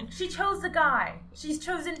saying. She chose the guy. She's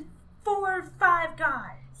chosen 4 or 5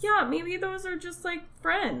 guys. Yeah, maybe those are just, like,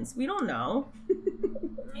 friends. We don't know.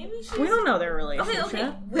 Maybe she's... We don't know their relationship.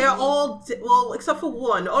 Okay. They're all well, except for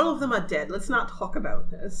one. All of them are dead. Let's not talk about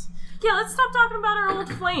this. Yeah, let's stop talking about our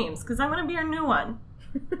old flames, because I'm going to be our new one.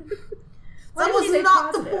 What That if was you say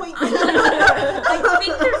not the positive? point. I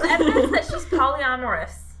think there's evidence that she's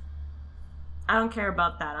polyamorous. I don't care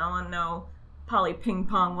about that. I want to know poly ping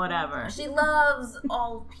pong whatever. She loves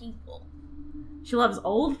all people. She loves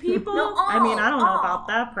old people? No, I mean, I don't know all. about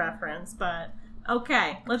that preference, but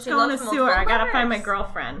okay. Let's She go in the loves sewer. I gotta multiple find my lovers.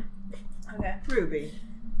 girlfriend. Okay. Ruby.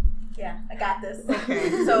 Yeah, I got this. Okay.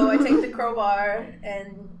 So I take the crowbar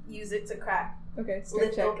and use it to crack, Okay, strength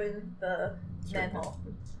lift check. open the manhole.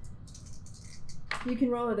 You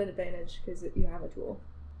can roll at an advantage because you have a tool.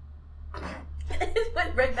 It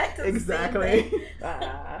went right back to the Exactly. same thing.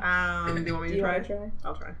 Do you want me Do to you try? want to try?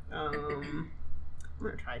 I'll try. I'm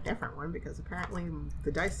gonna try a different one because apparently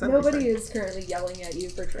the dice suddenly Nobody start- is currently yelling at you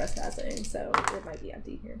for trespassing, so it might be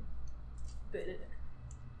empty here.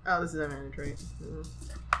 Oh, this is advantage, right?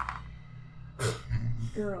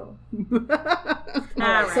 Girl. All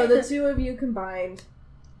So right. the two of you combined,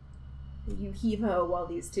 you heave-ho while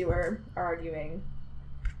these two are arguing.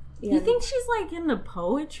 You And- think she's like into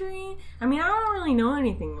poetry? I mean, I don't really know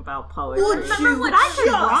anything about poetry. Would Remember you what I can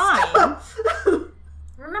just-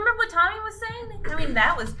 Remember what Tommy was saying? I mean,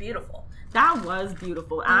 that was beautiful. That was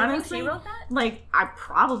beautiful. You think Honestly, she wrote that? like,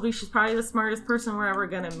 she's probably the smartest person we're ever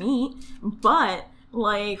gonna meet, but,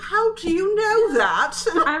 like, How do you know that?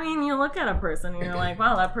 I mean, you look at a person and you're like,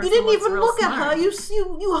 wow, that person You didn't looks even real look smart. at her.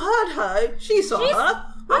 You heard her. She saw her.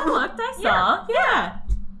 I looked, I saw, yeah.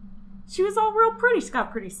 She was all real pretty. She's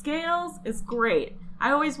got pretty scales. It's great.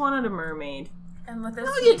 I always wanted a mermaid. And with those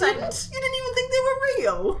No, you teeth, I- didn't. You didn't even think they were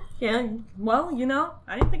real. Yeah, well, you know,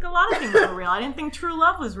 I didn't think a lot of things were real. I didn't think true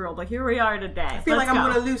love was real, but here we are today. I feel like I'm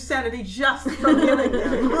going to lose sanity just from hearing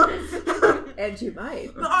them. And you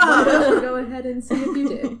might. Why don't you go ahead and see if you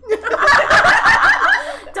did?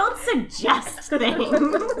 Don't suggest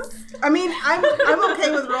things. I mean, I'm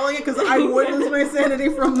okay with rolling it because I would lose my sanity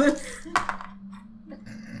from this.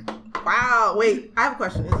 Wow. Wait, I have a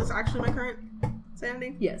question. Is this actually my current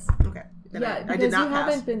sanity? Yes. Okay. Then Yeah, I because did not you pass.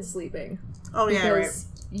 haven't been sleeping. Oh, yeah, right. Because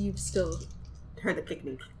you've still, Heard the kick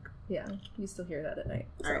me. yeah, you still hear that at night.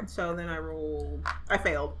 So. Alright, so then I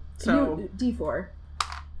failed. So, You, D4.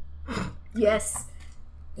 Yes.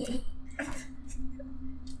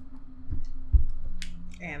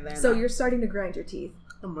 and then. So you're starting to grind your teeth.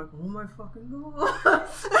 I'm like, oh my fucking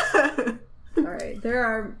god. Alright, there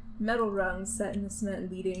are metal rungs set in the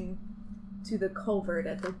cement leading to the culvert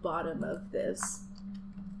at the bottom of this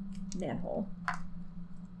manhole.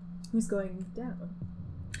 Who's going down?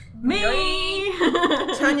 Me! Turn your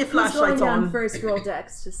Who's going flashlights down on. first? Roll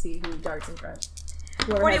dex to see who darts in front.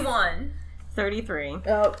 Whoever has- 41. 33.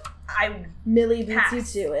 Oh, I Millie beats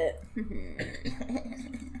Pass. you to it.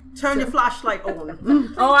 Turn your flashlight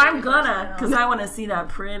on. Oh, I'm gonna, because I want to see that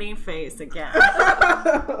pretty face again.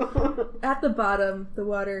 At the bottom, the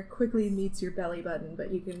water quickly meets your belly button,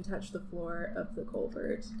 but you can touch the floor of the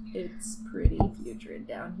culvert. It's pretty putrid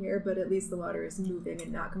down here, but at least the water is moving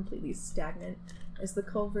and not completely stagnant, as the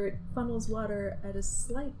culvert funnels water at a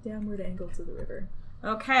slight downward angle to the river.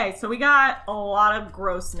 Okay, so we got a lot of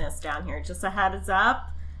grossness down here. Just a heads up,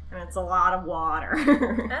 and it's a lot of water.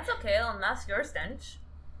 That's okay, it'll mask your stench.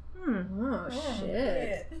 Oh,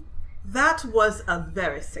 shit. That was a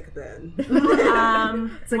very sick burn. It's a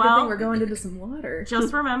good thing well, we're going into some water.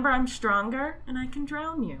 just remember I'm stronger, and I can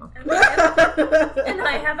drown you. And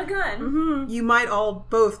I have a gun. You might all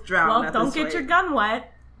both drown Well, at don't this get rate. your gun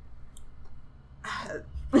wet.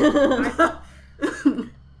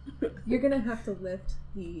 You're gonna have to lift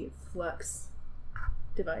the flux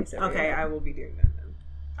device over Okay, here. I will be doing that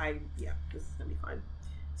then. This is gonna be fine.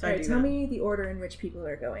 So I Alright, do tell that. me the order in which people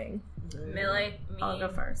are going. Millie, me, I'll go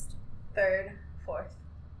first. Third, fourth.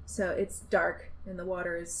 So it's dark, and the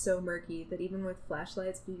water is so murky that even with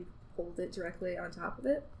flashlights, if you hold it directly on top of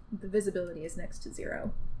it, the visibility is next to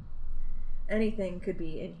 0. Anything could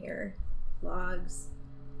be in here. Logs,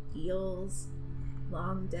 eels,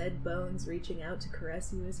 long dead bones reaching out to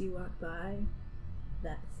caress you as you walk by.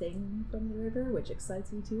 That thing from the river, which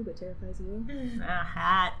excites you too, but terrifies you. A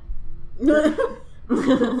hat.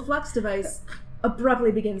 The flux device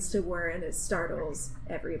abruptly begins to whir, and it startles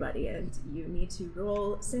everybody, and you need to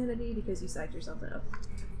roll sanity because you psyched yourself out.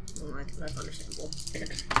 That's understandable.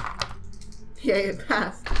 Yeah, it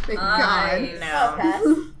passed. Thank Nice.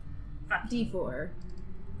 God. No. D4.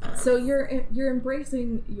 So you're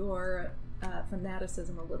embracing your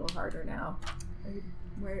fanaticism a little harder now.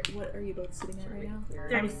 What are you both sitting at right now?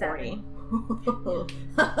 37.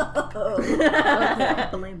 Okay.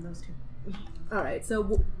 Blame those two. All right.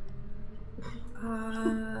 So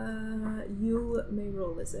you may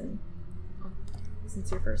roll listen since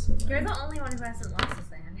you're first one. You're the only one who hasn't lost his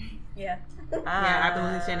land. Yeah. Yeah, I've been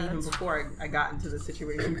understanding even before I got into the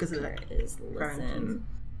situation because of There that. is listen.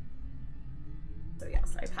 So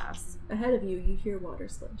yes, I pass. Ahead of you, you hear water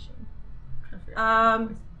splashing.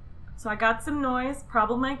 So I got some noise.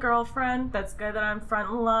 Probably my girlfriend. That's good that I'm front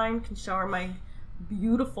in line. Can show her my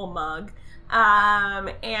beautiful mug.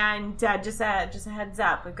 And just a heads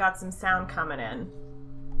up, we've got some sound coming in.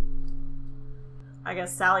 I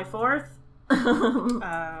guess Sally Forth.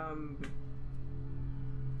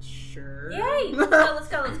 Sure. Yay! Let's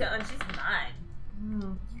go. And she's mine.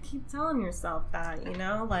 You keep telling yourself that, you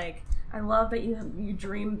know? Like, I love that you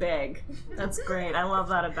dream big. That's great. I love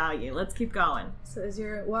that about you. Let's keep going. So as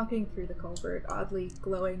you're walking through the culvert, oddly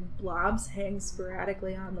glowing blobs hang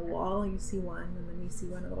sporadically on the wall. You see one, and then you see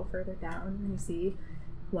one a little further down, and you see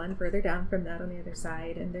one further down from that on the other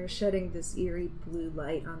side, and they're shedding this eerie blue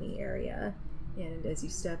light on the area. And as you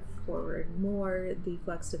step forward more, the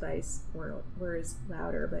flux device whirs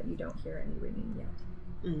louder, but you don't hear any ringing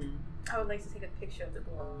yet. Mm-hmm. I would like to take a picture of the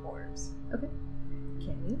glowing orbs. Okay.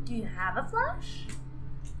 Can you? Do you have a flash?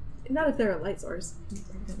 Not if they're a light source. You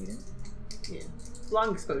don't need it. Yeah.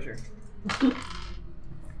 Long exposure.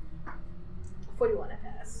 41 I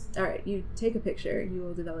pass. Alright, you take a picture. You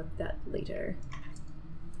will develop that later.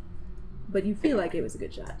 But you feel like it was a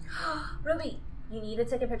good shot. Ruby, you need to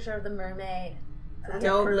take a picture of the mermaid.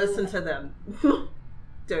 Don't listen to them.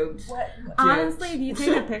 Don't. What? Honestly, if you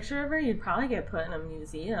take a picture of her, you'd probably get put in a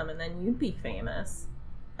museum, and then you'd be famous.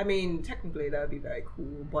 I mean, technically that would be very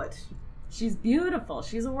cool, but She's beautiful.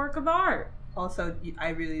 She's a work of art. also I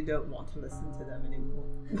really don't want to listen to them anymore.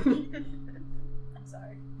 I'm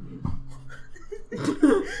sorry.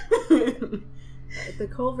 The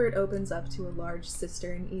culvert opens up to a large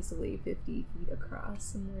cistern easily 50 feet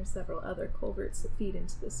across, and there are several other culverts that feed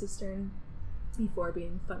into the cistern before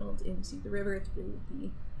being funneled into the river through the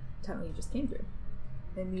tunnel you just came through.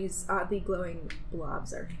 And these oddly glowing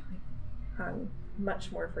blobs are hung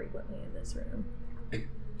much more frequently in this room.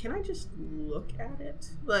 Can I just look at it?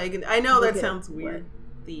 Like, I know Look that at sounds what?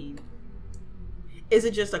 weird. Is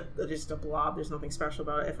it just a blob? There's nothing special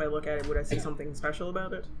about it. If I look at it, would I see something special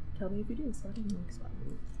about it? Tell me if you do, Scott.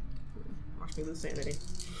 Watch me lose sanity.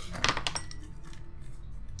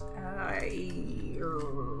 Do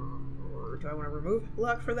I want to remove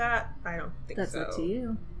luck for that? I don't think That's so. up to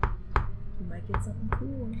you. You might get something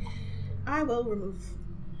cool. I will remove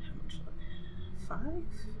how much luck?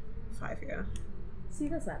 5? 5, yeah. See,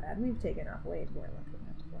 that's not bad. We've taken off way more luck than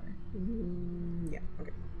that before. Yeah,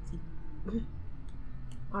 okay. See.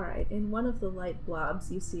 Alright, in one of the light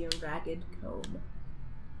blobs, you see a ragged comb.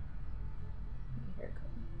 Hair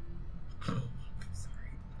comb.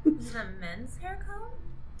 Sorry. Is it a men's hair comb?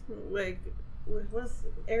 Like, what's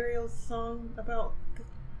Ariel's song about?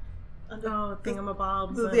 Oh,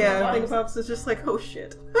 thingamabobs. Yeah, thingamabobs is just like, oh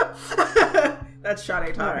shit. That's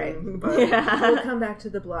Sade talking. Alright. But Yeah. We'll come back to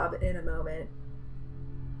the blob in a moment.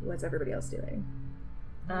 What's everybody else doing?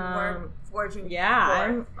 Forging.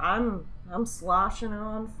 Yeah, I'm sloshing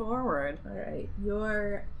on forward. Alright,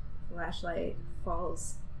 your flashlight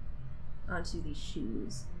falls onto the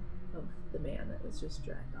shoes of the man that was just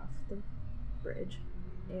dragged off the bridge.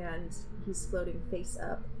 And he's floating face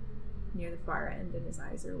up near the far end, and his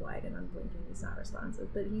eyes are wide and unblinking. He's not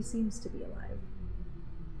responsive, but he seems to be alive.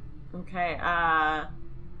 Okay,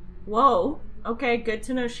 whoa. Okay, good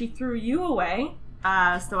to know she threw you away.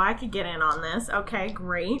 So I could get in on this. Okay,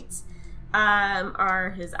 great.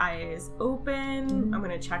 Are his eyes open? Mm-hmm. I'm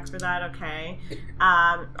gonna check for that, okay.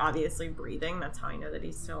 Obviously breathing, that's how I know that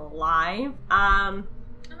he's still alive. I'm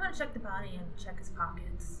gonna check the body and check his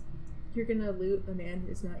pockets. You're gonna loot a man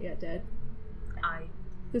who's not yet dead? I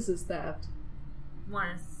This is theft.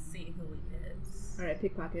 want to see who he is. Yes. All right,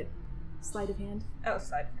 pickpocket. Sleight of hand. Oh,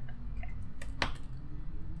 slide. Okay.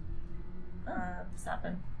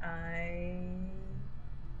 7. I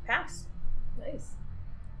pass. Nice.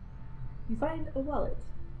 You find a wallet.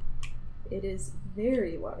 It is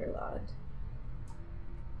very waterlogged.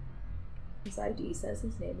 His ID says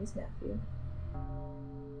his name is Matthew.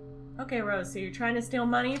 Okay, Rose, so you're trying to steal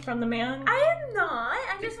money from the man? I am not.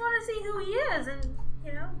 I just want to see who he is, and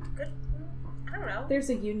good. I don't know. There's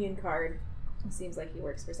a union card. It seems like he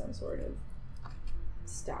works for some sort of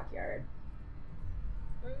stockyard.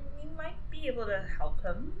 We might be able to help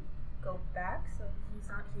him go back, so he's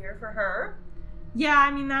not here for her. Yeah, I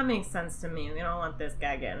mean, that makes sense to me. We don't want this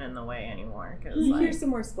guy getting in the way anymore. Cause, You hear some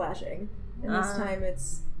more splashing, and this Uh. time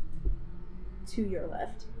it's to your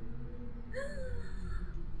left.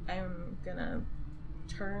 I'm gonna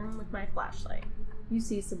turn with my flashlight. You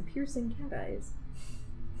see some piercing cat eyes.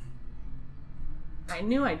 I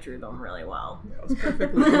knew I drew them really well. That was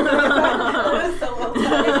perfectly. That was so well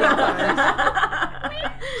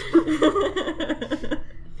done.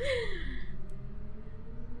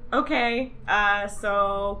 Okay,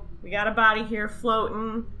 so we got a body here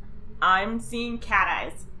floating. I'm seeing cat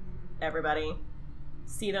eyes. Everybody.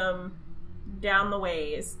 See them down the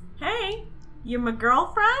ways. Hey, you my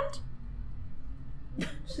girlfriend?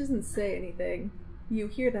 She doesn't say anything. You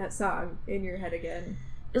hear that song in your head again.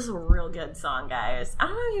 It's a real good song, guys. I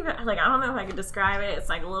don't know if I don't know if I could describe it. It's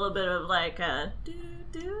like a little bit of like a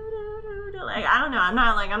like I don't know.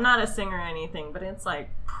 I'm not a singer or anything, but it's like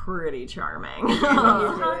pretty charming. What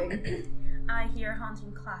are you doing? I hear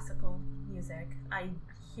haunting classical music. I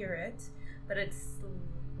hear it, but it's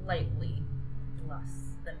slightly less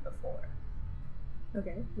than before.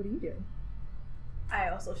 Okay, what are you doing? I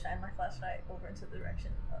also shine my flashlight over into the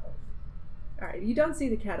direction of. Alright, you don't see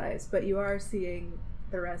the cat eyes, but you are seeing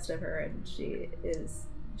the rest of her, and she is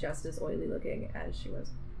just as oily looking as she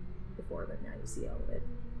was before, but now you see all of it.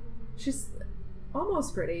 She's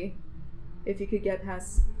almost pretty, if you could get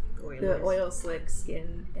past the oil slick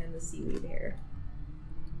skin and the seaweed hair.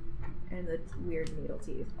 And the weird needle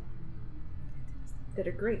teeth. That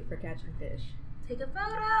are great for catching fish. Take a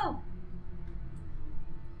photo!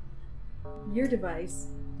 Your device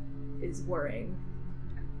is whirring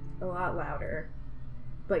a lot louder,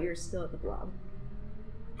 but you're still at the blob.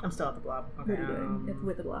 I'm still at the blob. Okay. What are you doing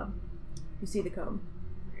with the blob? You see the comb.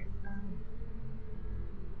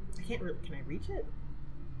 I can't really. Can I reach it?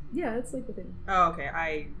 Yeah, it's like within. Oh, okay.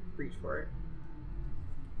 I reach for it.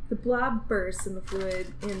 The blob bursts and the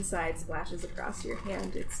fluid inside splashes across your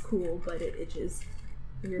hand. It's cool, but it itches.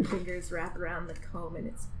 Your fingers wrap around the comb and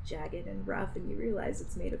it's jagged and rough, and you realize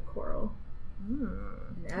it's made of coral.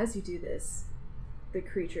 And as you do this, the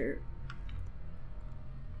creature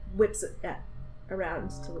whips it around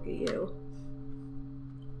to look at you.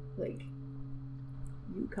 Like,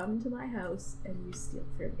 you come to my house and you steal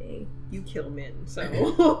from me. You kill men,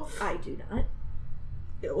 so. I do not.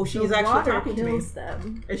 Oh, she's The actually water talking to me. kills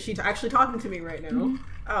them. Is she actually talking to me right now?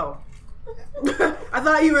 Oh. I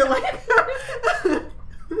thought you were like.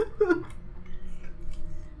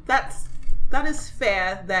 That is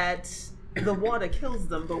fair that the water kills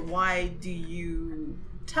them, but why do you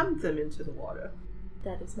tempt them into the water?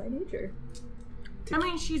 That is my nature. I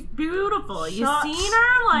mean, she's beautiful. You Shut seen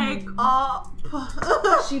her? Like, Up.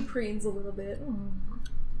 She preens a little bit.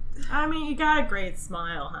 I mean, you got a great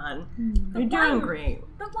smile, hon. You're Why- doing great.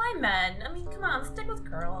 But why men? I mean, come on, stick with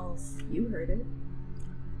girls. You heard it,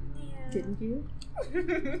 Yeah. didn't you?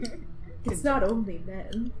 It's not only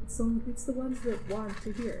men. It's the ones that want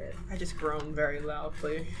to hear it. I just groan very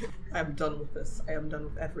loudly. I'm done with this. I am done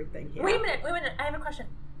with everything here. Wait a minute. I have a question.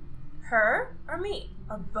 Her or me?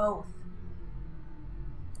 Or both?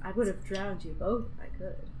 I would have drowned you both if I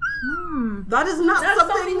could. That is not That's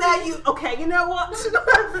something something that you. Okay, you know what?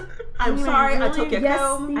 I'm mean, sorry I really- took your Yes,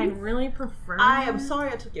 comb. I really prefer. I am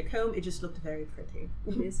sorry I took your comb. It just looked very pretty.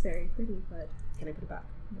 It is very pretty, but Can I put it back?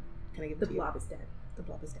 Can I give it the to you? blob is dead. The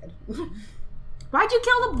blob is dead. Why'd you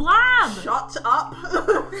kill the blob? Shut up!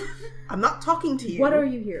 I'm not talking to you. What are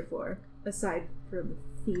you here for, aside from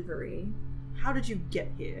thievery? How did you get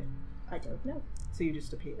here? I don't know. So you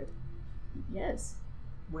just appeared. Yes,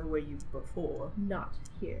 Where were you before? not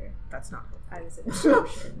here. That's not helpful. I was in the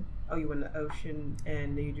ocean. Oh, you were in the ocean,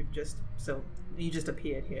 and you just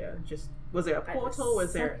appeared here. Just was there a I portal?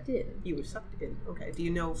 Was there? sucked in. You were sucked in. Okay. Do you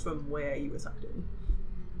know from where you were sucked in?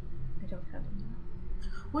 I don't have a map.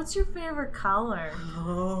 What's your favorite color?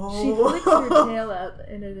 She flicks her tail up,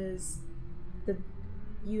 and it is the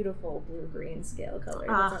beautiful blue-green scale color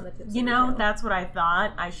that's on the tips You of her know, tail. that's what I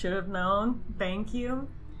thought. I should have known. Thank you.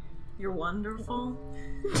 You're wonderful.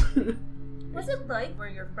 What's it like where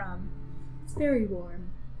you're from? It's very warm.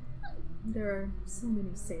 There are so many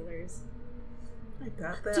sailors. I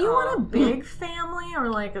bet they Do you are. want a big family or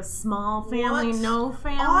like a small family? What No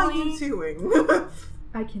family? are you doing?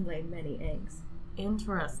 I can lay many eggs.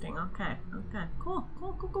 Interesting. Okay. Cool.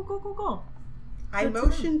 I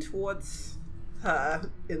motion towards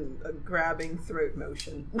her in a grabbing throat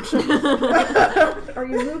motion. Are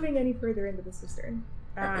you moving any further into the cistern?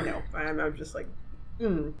 I know. I'm just like,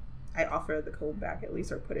 I offer the comb back at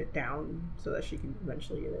least, or put it down so that she can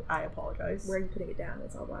eventually get it. I apologize. Where are you putting it down?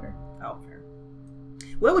 It's all water. Oh, fair.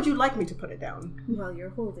 Where would you like me to put it down? Well,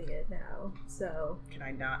 you're holding it now, so Can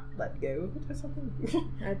I not let go of it or something?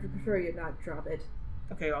 I'd prefer you not drop it.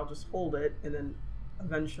 Okay, I'll just hold it and then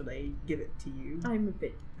eventually give it to you. I'm a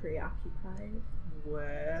bit preoccupied.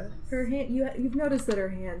 Where? Her hand. You've noticed that her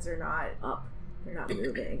hands are not up. They're not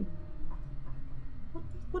moving.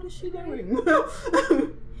 What is she doing?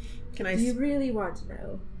 Can I? Do you really want to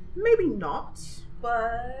know? Maybe not.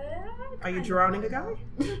 But Are you drowning a guy?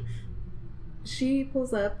 She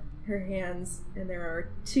pulls up her hands, and there are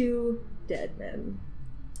 2 dead men.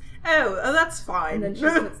 Oh, that's fine. And then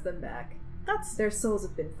she puts them back. That's Their souls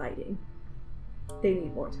have been fighting. They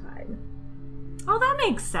need more time. Oh, that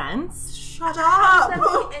makes sense. shut does that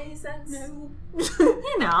up. make any sense? No.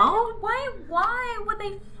 You know. Why would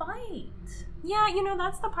they fight? Yeah,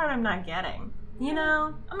 that's the part I'm not getting.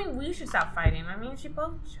 I mean, we should stop fighting. I mean, she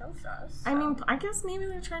both chose us. I mean, I guess maybe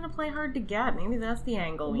they're trying to play hard to get. Maybe that's the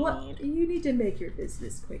angle we need. You need to make your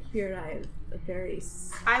business quick. Here I have a very...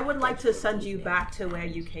 I would like to send you back to where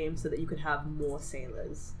you came so that you could have more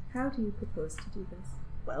sailors. How do you propose to do this?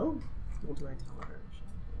 Well, what do I tell her?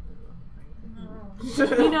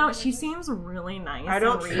 She seems really nice I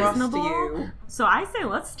don't and trust reasonable. you. So I say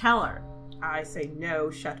let's tell her. I say no,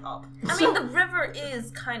 shut up. I mean, the river is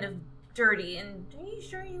kind of dirty, and are you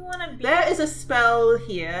sure you want to be... There is a spell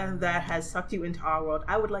here that has sucked you into our world.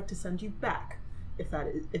 I would like to send you back, if that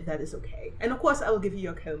is okay. And of course, I will give you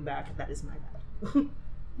your comb back if that is my bad.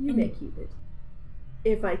 You may keep it.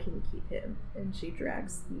 If I can keep him. And she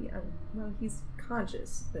drags the... well, he's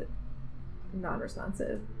conscious, but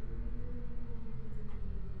non-responsive.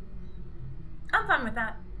 I'm fine with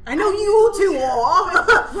that. I know you two are.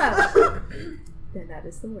 Well, then that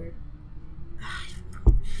is the word.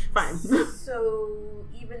 Fine. So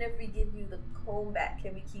even if we give you the comb back,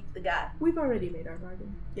 can we keep the guy? We've already made our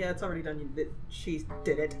bargain. Yeah, it's already done. She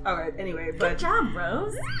did it. All right. Anyway, Good but job,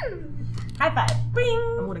 Rose. High five.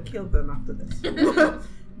 Bing. I'm gonna kill them after this.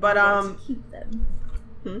 But I want to keep them.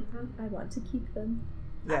 I want to keep them.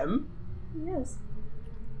 them. Yes.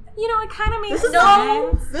 It kind of makes This is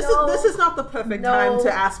sense. This is not the perfect time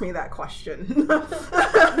to ask me that question.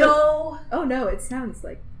 No. Oh no, it sounds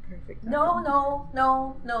like perfect. No.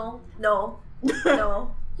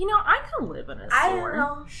 I could live in a I don't sewer.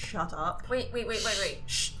 know. Shut up. Wait.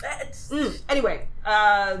 Shh. Anyway,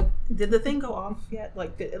 did the thing go off yet?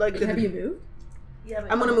 Have you moved? Yeah,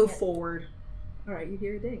 I'm gonna move forward. All right, you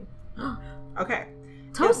hear a ding. Okay.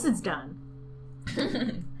 Toasted's done.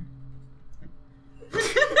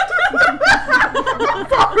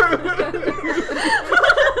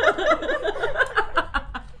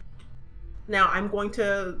 Now I'm going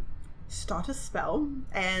to start a spell,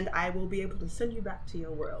 and I will be able to send you back to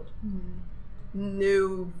your world.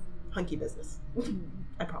 No hunky business.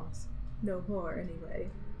 I promise. No more, anyway.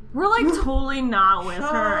 We're totally not with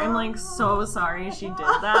her. I'm so sorry she did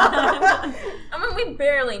that. I mean, we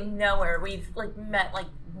barely know her. We've met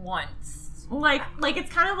once. It's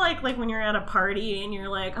kind of like when you're at a party and you're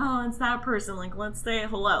like, oh, it's that person. Let's say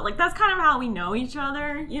hello. That's kind of how we know each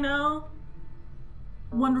other,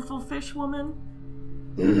 Wonderful fish woman.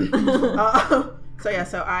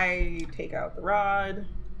 So I take out the rod.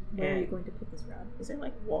 Where are you going to put this rod? Is there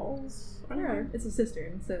walls? There. It's a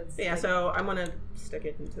cistern, so it's So I'm gonna stick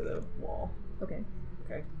it into the wall. Okay.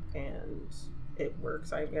 Okay, and it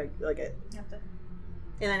works. I like it. You have to...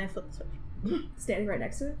 And then I flip the switch. Standing right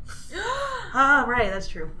next to it. Ah, right, that's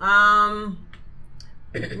true.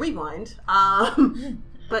 Rewind.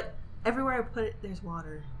 But everywhere I put it, there's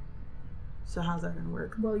water. So how's that gonna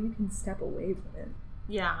work? Well, you can step away from it.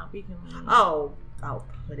 Yeah, we can leave. Oh, I'll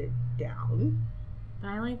put it down. But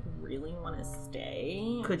I really want to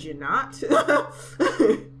stay. Could you not?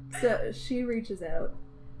 So she reaches out,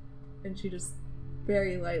 and she just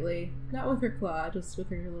very lightly, not with her claw, just with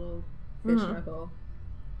her little fish knuckle,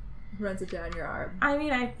 runs it down your arm. I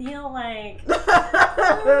mean, I feel like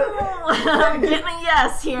I'm getting a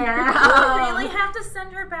yes here. Do we really have to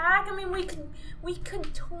send her back? I mean, we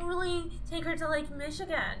could totally take her to Lake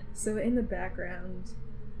Michigan. So in the background,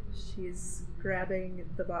 she's grabbing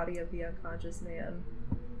the body of the unconscious man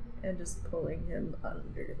and just pulling him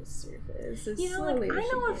under the surface. As You know, slowly like, I as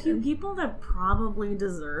she know a can. few people that probably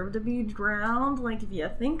deserve to be drowned, like, if you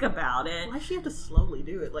think about it. Why does she have to slowly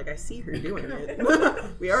do it? Like, I see her doing it.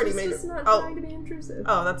 We already She's made just it. not Oh, trying to be intrusive.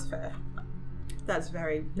 oh, that's fair. That's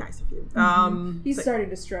very nice of you. He's so- starting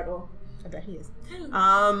to struggle. I bet he is. Just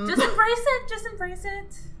embrace it. Just embrace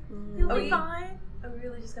it. You'll Oh, be you- fine. Are we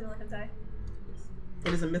really just gonna let him die?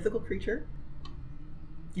 It is a mythical creature.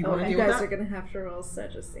 You Oh, want to you deal with guys that? are gonna have to roll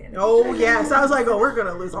such a sanity. Oh, check. yes. I was like, oh, we're going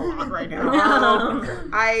to lose a lot right now.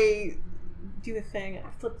 I do the thing, I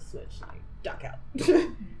flip the switch, and I duck out.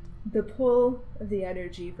 The pull of the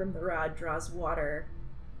energy from the rod draws water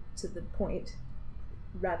to the point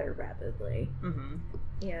rather rapidly. Mm-hmm.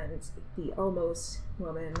 And the almost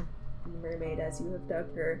woman, the mermaid, as you have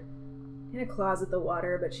dug her, kind of claws at the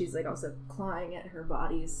water, but she's like also clawing at her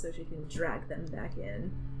bodies so she can drag them back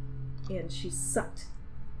in. And she's sucked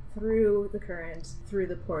through the current, through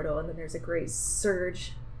the portal, and then there's a great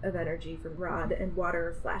surge of energy from Rod, and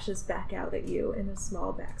water flashes back out at you in a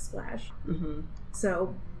small backsplash. Mm-hmm.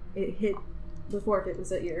 So it hit before, if it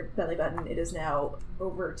was at your belly button, it is now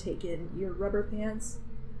overtaken your rubber pants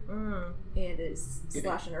and is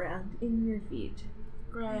sloshing around in your feet.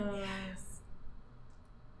 Gross.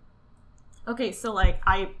 Okay, so like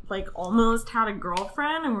I like almost had a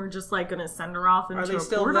girlfriend, and we're just like gonna send her off into Are they a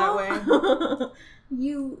still portal? that way?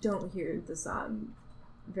 You don't hear the song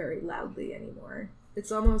very loudly anymore.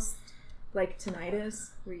 It's almost like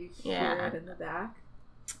tinnitus, where you hear Yeah. it in the back.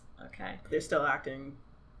 Okay. They're still acting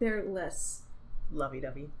They're less,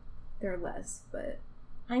 lovey-dovey. but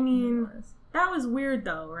I mean, less. that was weird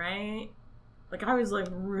though, right? Like I was like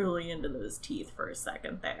really into those teeth for a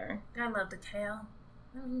second there. I loved the tail.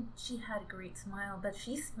 I mean, she had a great smile, but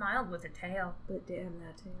she smiled with her tail. But damn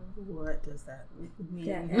that tail. What does that mean?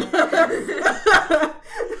 Yeah.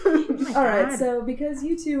 Oh Alright, God. so because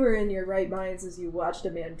you two are in your right minds as you watched a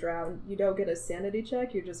man drown, you don't get a sanity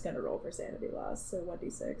check, you're just gonna roll for sanity loss, so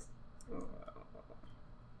 1d6.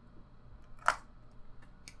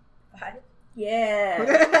 5?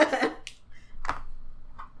 Yeah!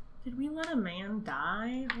 Did we let a man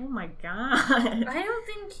die? Oh my god. I don't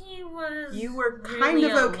think he was. You were kind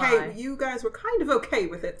really of okay. alive. You guys were kind of okay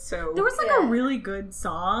with it, so... There was like Yeah. a really good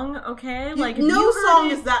song, okay? Like if no you heard song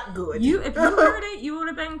it, is that good. if you heard it, you would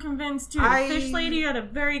have been convinced too. The I- fish lady had a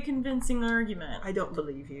very convincing argument. I don't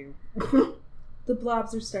believe you. The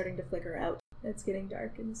blobs are starting to flicker out. It's getting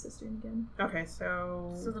dark in the cistern again. Okay,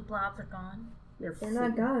 so... So the blobs are gone. They're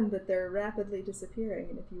not gone, but they're rapidly disappearing,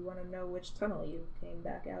 and if you want to know which tunnel you came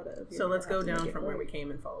back out of... So let's go down from where we came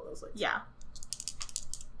and follow those lights. Yeah.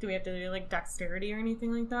 Do we have to do like dexterity or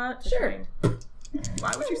anything like that? to Sure. try and-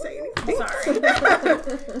 Why would you say anything?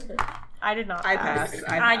 Sorry. I did not I pass. passed.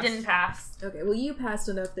 I didn't pass. Okay, well, you passed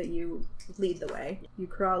enough that you lead the way. You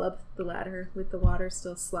crawl up the ladder with the water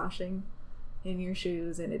still sloshing in your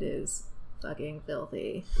shoes, and it is fucking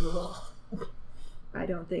filthy. I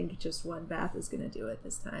don't think just one bath is going to do it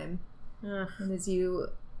this time. Ugh. And as you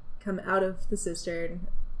come out of the cistern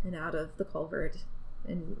and out of the culvert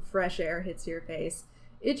and fresh air hits your face,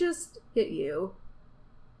 it just hit you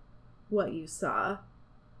what you saw.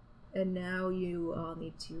 And now you all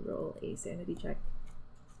need to roll a sanity check.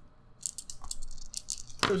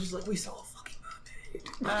 It was just like, we saw a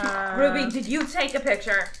fucking mermaid. Ruby, did you take a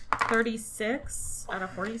picture? 36 out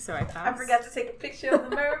of 40, so I passed. I forgot to take a picture of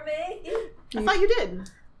the mermaid. I thought you did.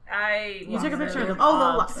 You took a picture of the Oh,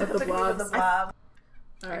 the blobs. lo- Of the Took a picture of the blobs. blob.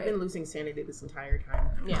 All I've right. been losing sanity this entire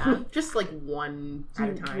time. Yeah. Just like one at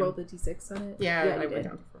a You time. rolled a d6 on it? Yeah, you I did. went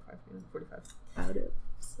down to 45. Out of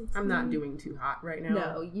 16. I'm not doing too hot right now.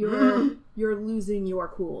 No, you're losing your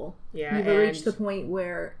cool. Yeah, You've and reached the point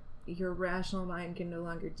where your rational mind can no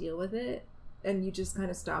longer deal with it, and you just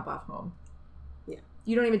kind of stomp off home. Yeah.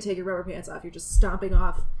 You don't even take your rubber pants off. You're just stomping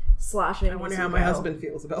off, sloshing. I wonder as how you my go. husband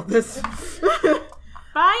feels about this.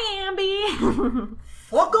 Bye, Ambi.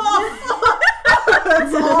 Fuck off!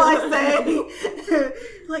 That's all I say.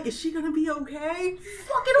 Like, is she gonna be okay?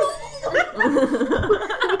 Fuck it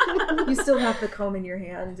all! You still have the comb in your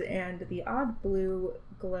hand, and the odd blue,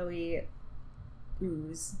 glowy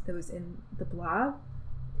ooze that was in the blob,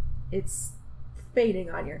 it's fading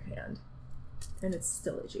on your hand, and it's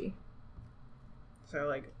still itchy. So,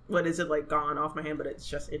 like, what is it, like, gone off my hand, but it's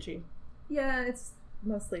just itchy? Yeah, it's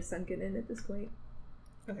mostly sunken in at this point.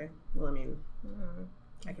 Okay. Well, I mean,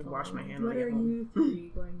 I can wash my hand What when I are get home. you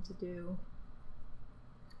three going to do?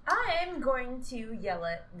 I'm going to yell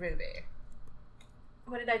at Ruby.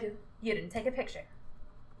 What did I do? You didn't take a picture.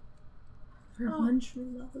 For one true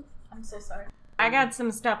love. I'm so sorry. I got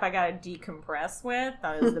some stuff I gotta decompress with.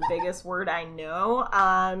 That is the biggest word I know.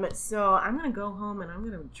 So I'm gonna go home and I'm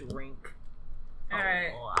gonna drink All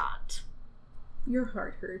right. lot. Your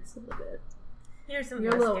heart hurts a little bit. Here's some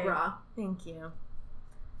You're a little whiskey. raw. Thank you.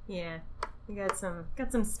 Yeah, we got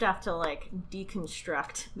some stuff to like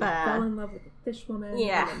deconstruct. You fell in love with the fish woman.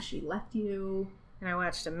 Yeah. And then she left you. And I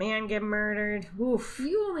watched a man get murdered. Oof.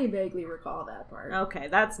 You only vaguely recall that part. Okay,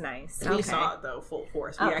 that's nice. We Okay. saw it though, full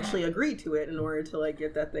force. We Okay. actually agreed to it in order to like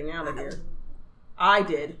get that thing out of here. I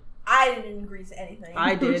did. I didn't agree to anything.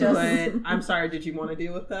 I did, Just- but I'm sorry. Did you want to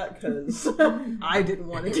deal with that? Because I didn't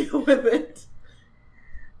want to deal with it.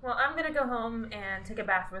 Well, I'm gonna go home and take a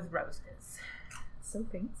bath with roses. So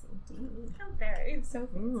fancy. I'm very. So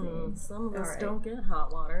fancy. Some of us Alright. don't get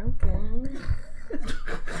hot water. Okay.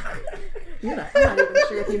 I'm not even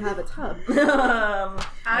sure if you have a tub.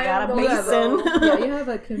 I got a will basin. Yeah, you have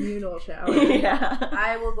a communal shower. Yeah.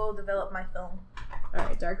 I will go develop my film.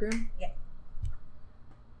 Alright, dark room? Yeah.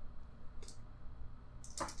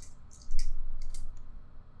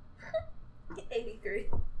 Get 83.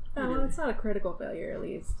 Oh, well, it's not a critical failure, at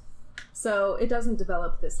least. So it doesn't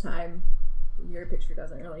develop this time. Your picture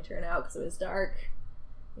doesn't really turn out because it was dark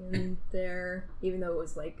in there. Even though it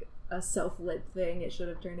was like a self-lit thing, it should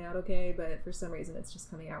have turned out okay, but for some reason it's just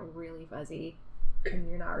coming out really fuzzy, and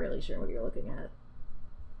you're not really sure what you're looking at.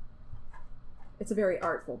 It's a very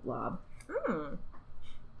artful blob.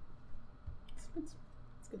 It's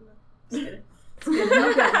good enough. Just kidding. And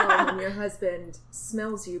you get home and your husband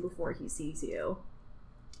smells you before he sees you.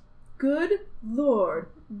 Good Lord,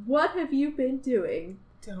 what have you been doing?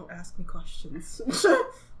 Don't ask me questions.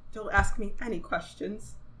 Don't ask me any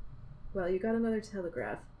questions. Well, you got another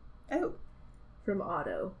telegraph Oh. from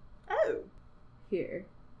Otto. Oh. Here.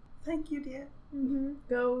 Thank you, dear.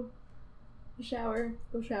 Go shower.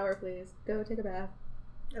 Go shower, please. Go take a bath.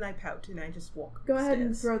 And I pout and I just walk. Go ahead and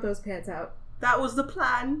upstairs. throw those pants out. That was the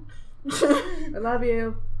plan. I love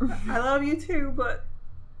you. I love you too, but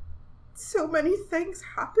so many things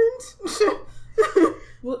happened.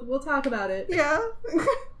 We'll talk about it. Yeah.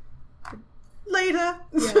 Later.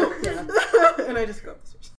 Yeah. And I just go up the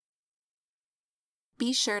stairs.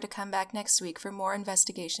 Be sure to come back next week for more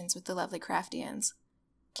investigations with the Lovely Craftians.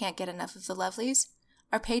 Can't get enough of the Lovelies?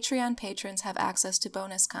 Our Patreon patrons have access to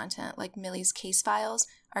bonus content like Millie's case files,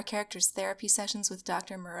 our characters' therapy sessions with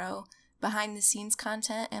Dr. Moreau, behind-the-scenes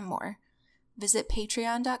content, and more. Visit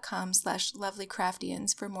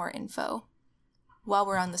patreon.com/lovelycraftians for more info. While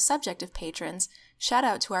we're on the subject of patrons, shout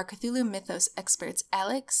out to our Cthulhu Mythos experts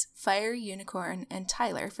Alex, Fire Unicorn, and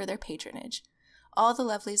Tyler for their patronage. All the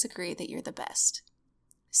Lovelies agree that you're the best.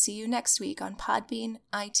 See you next week on Podbean,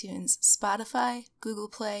 iTunes, Spotify, Google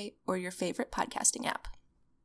Play, or your favorite podcasting app.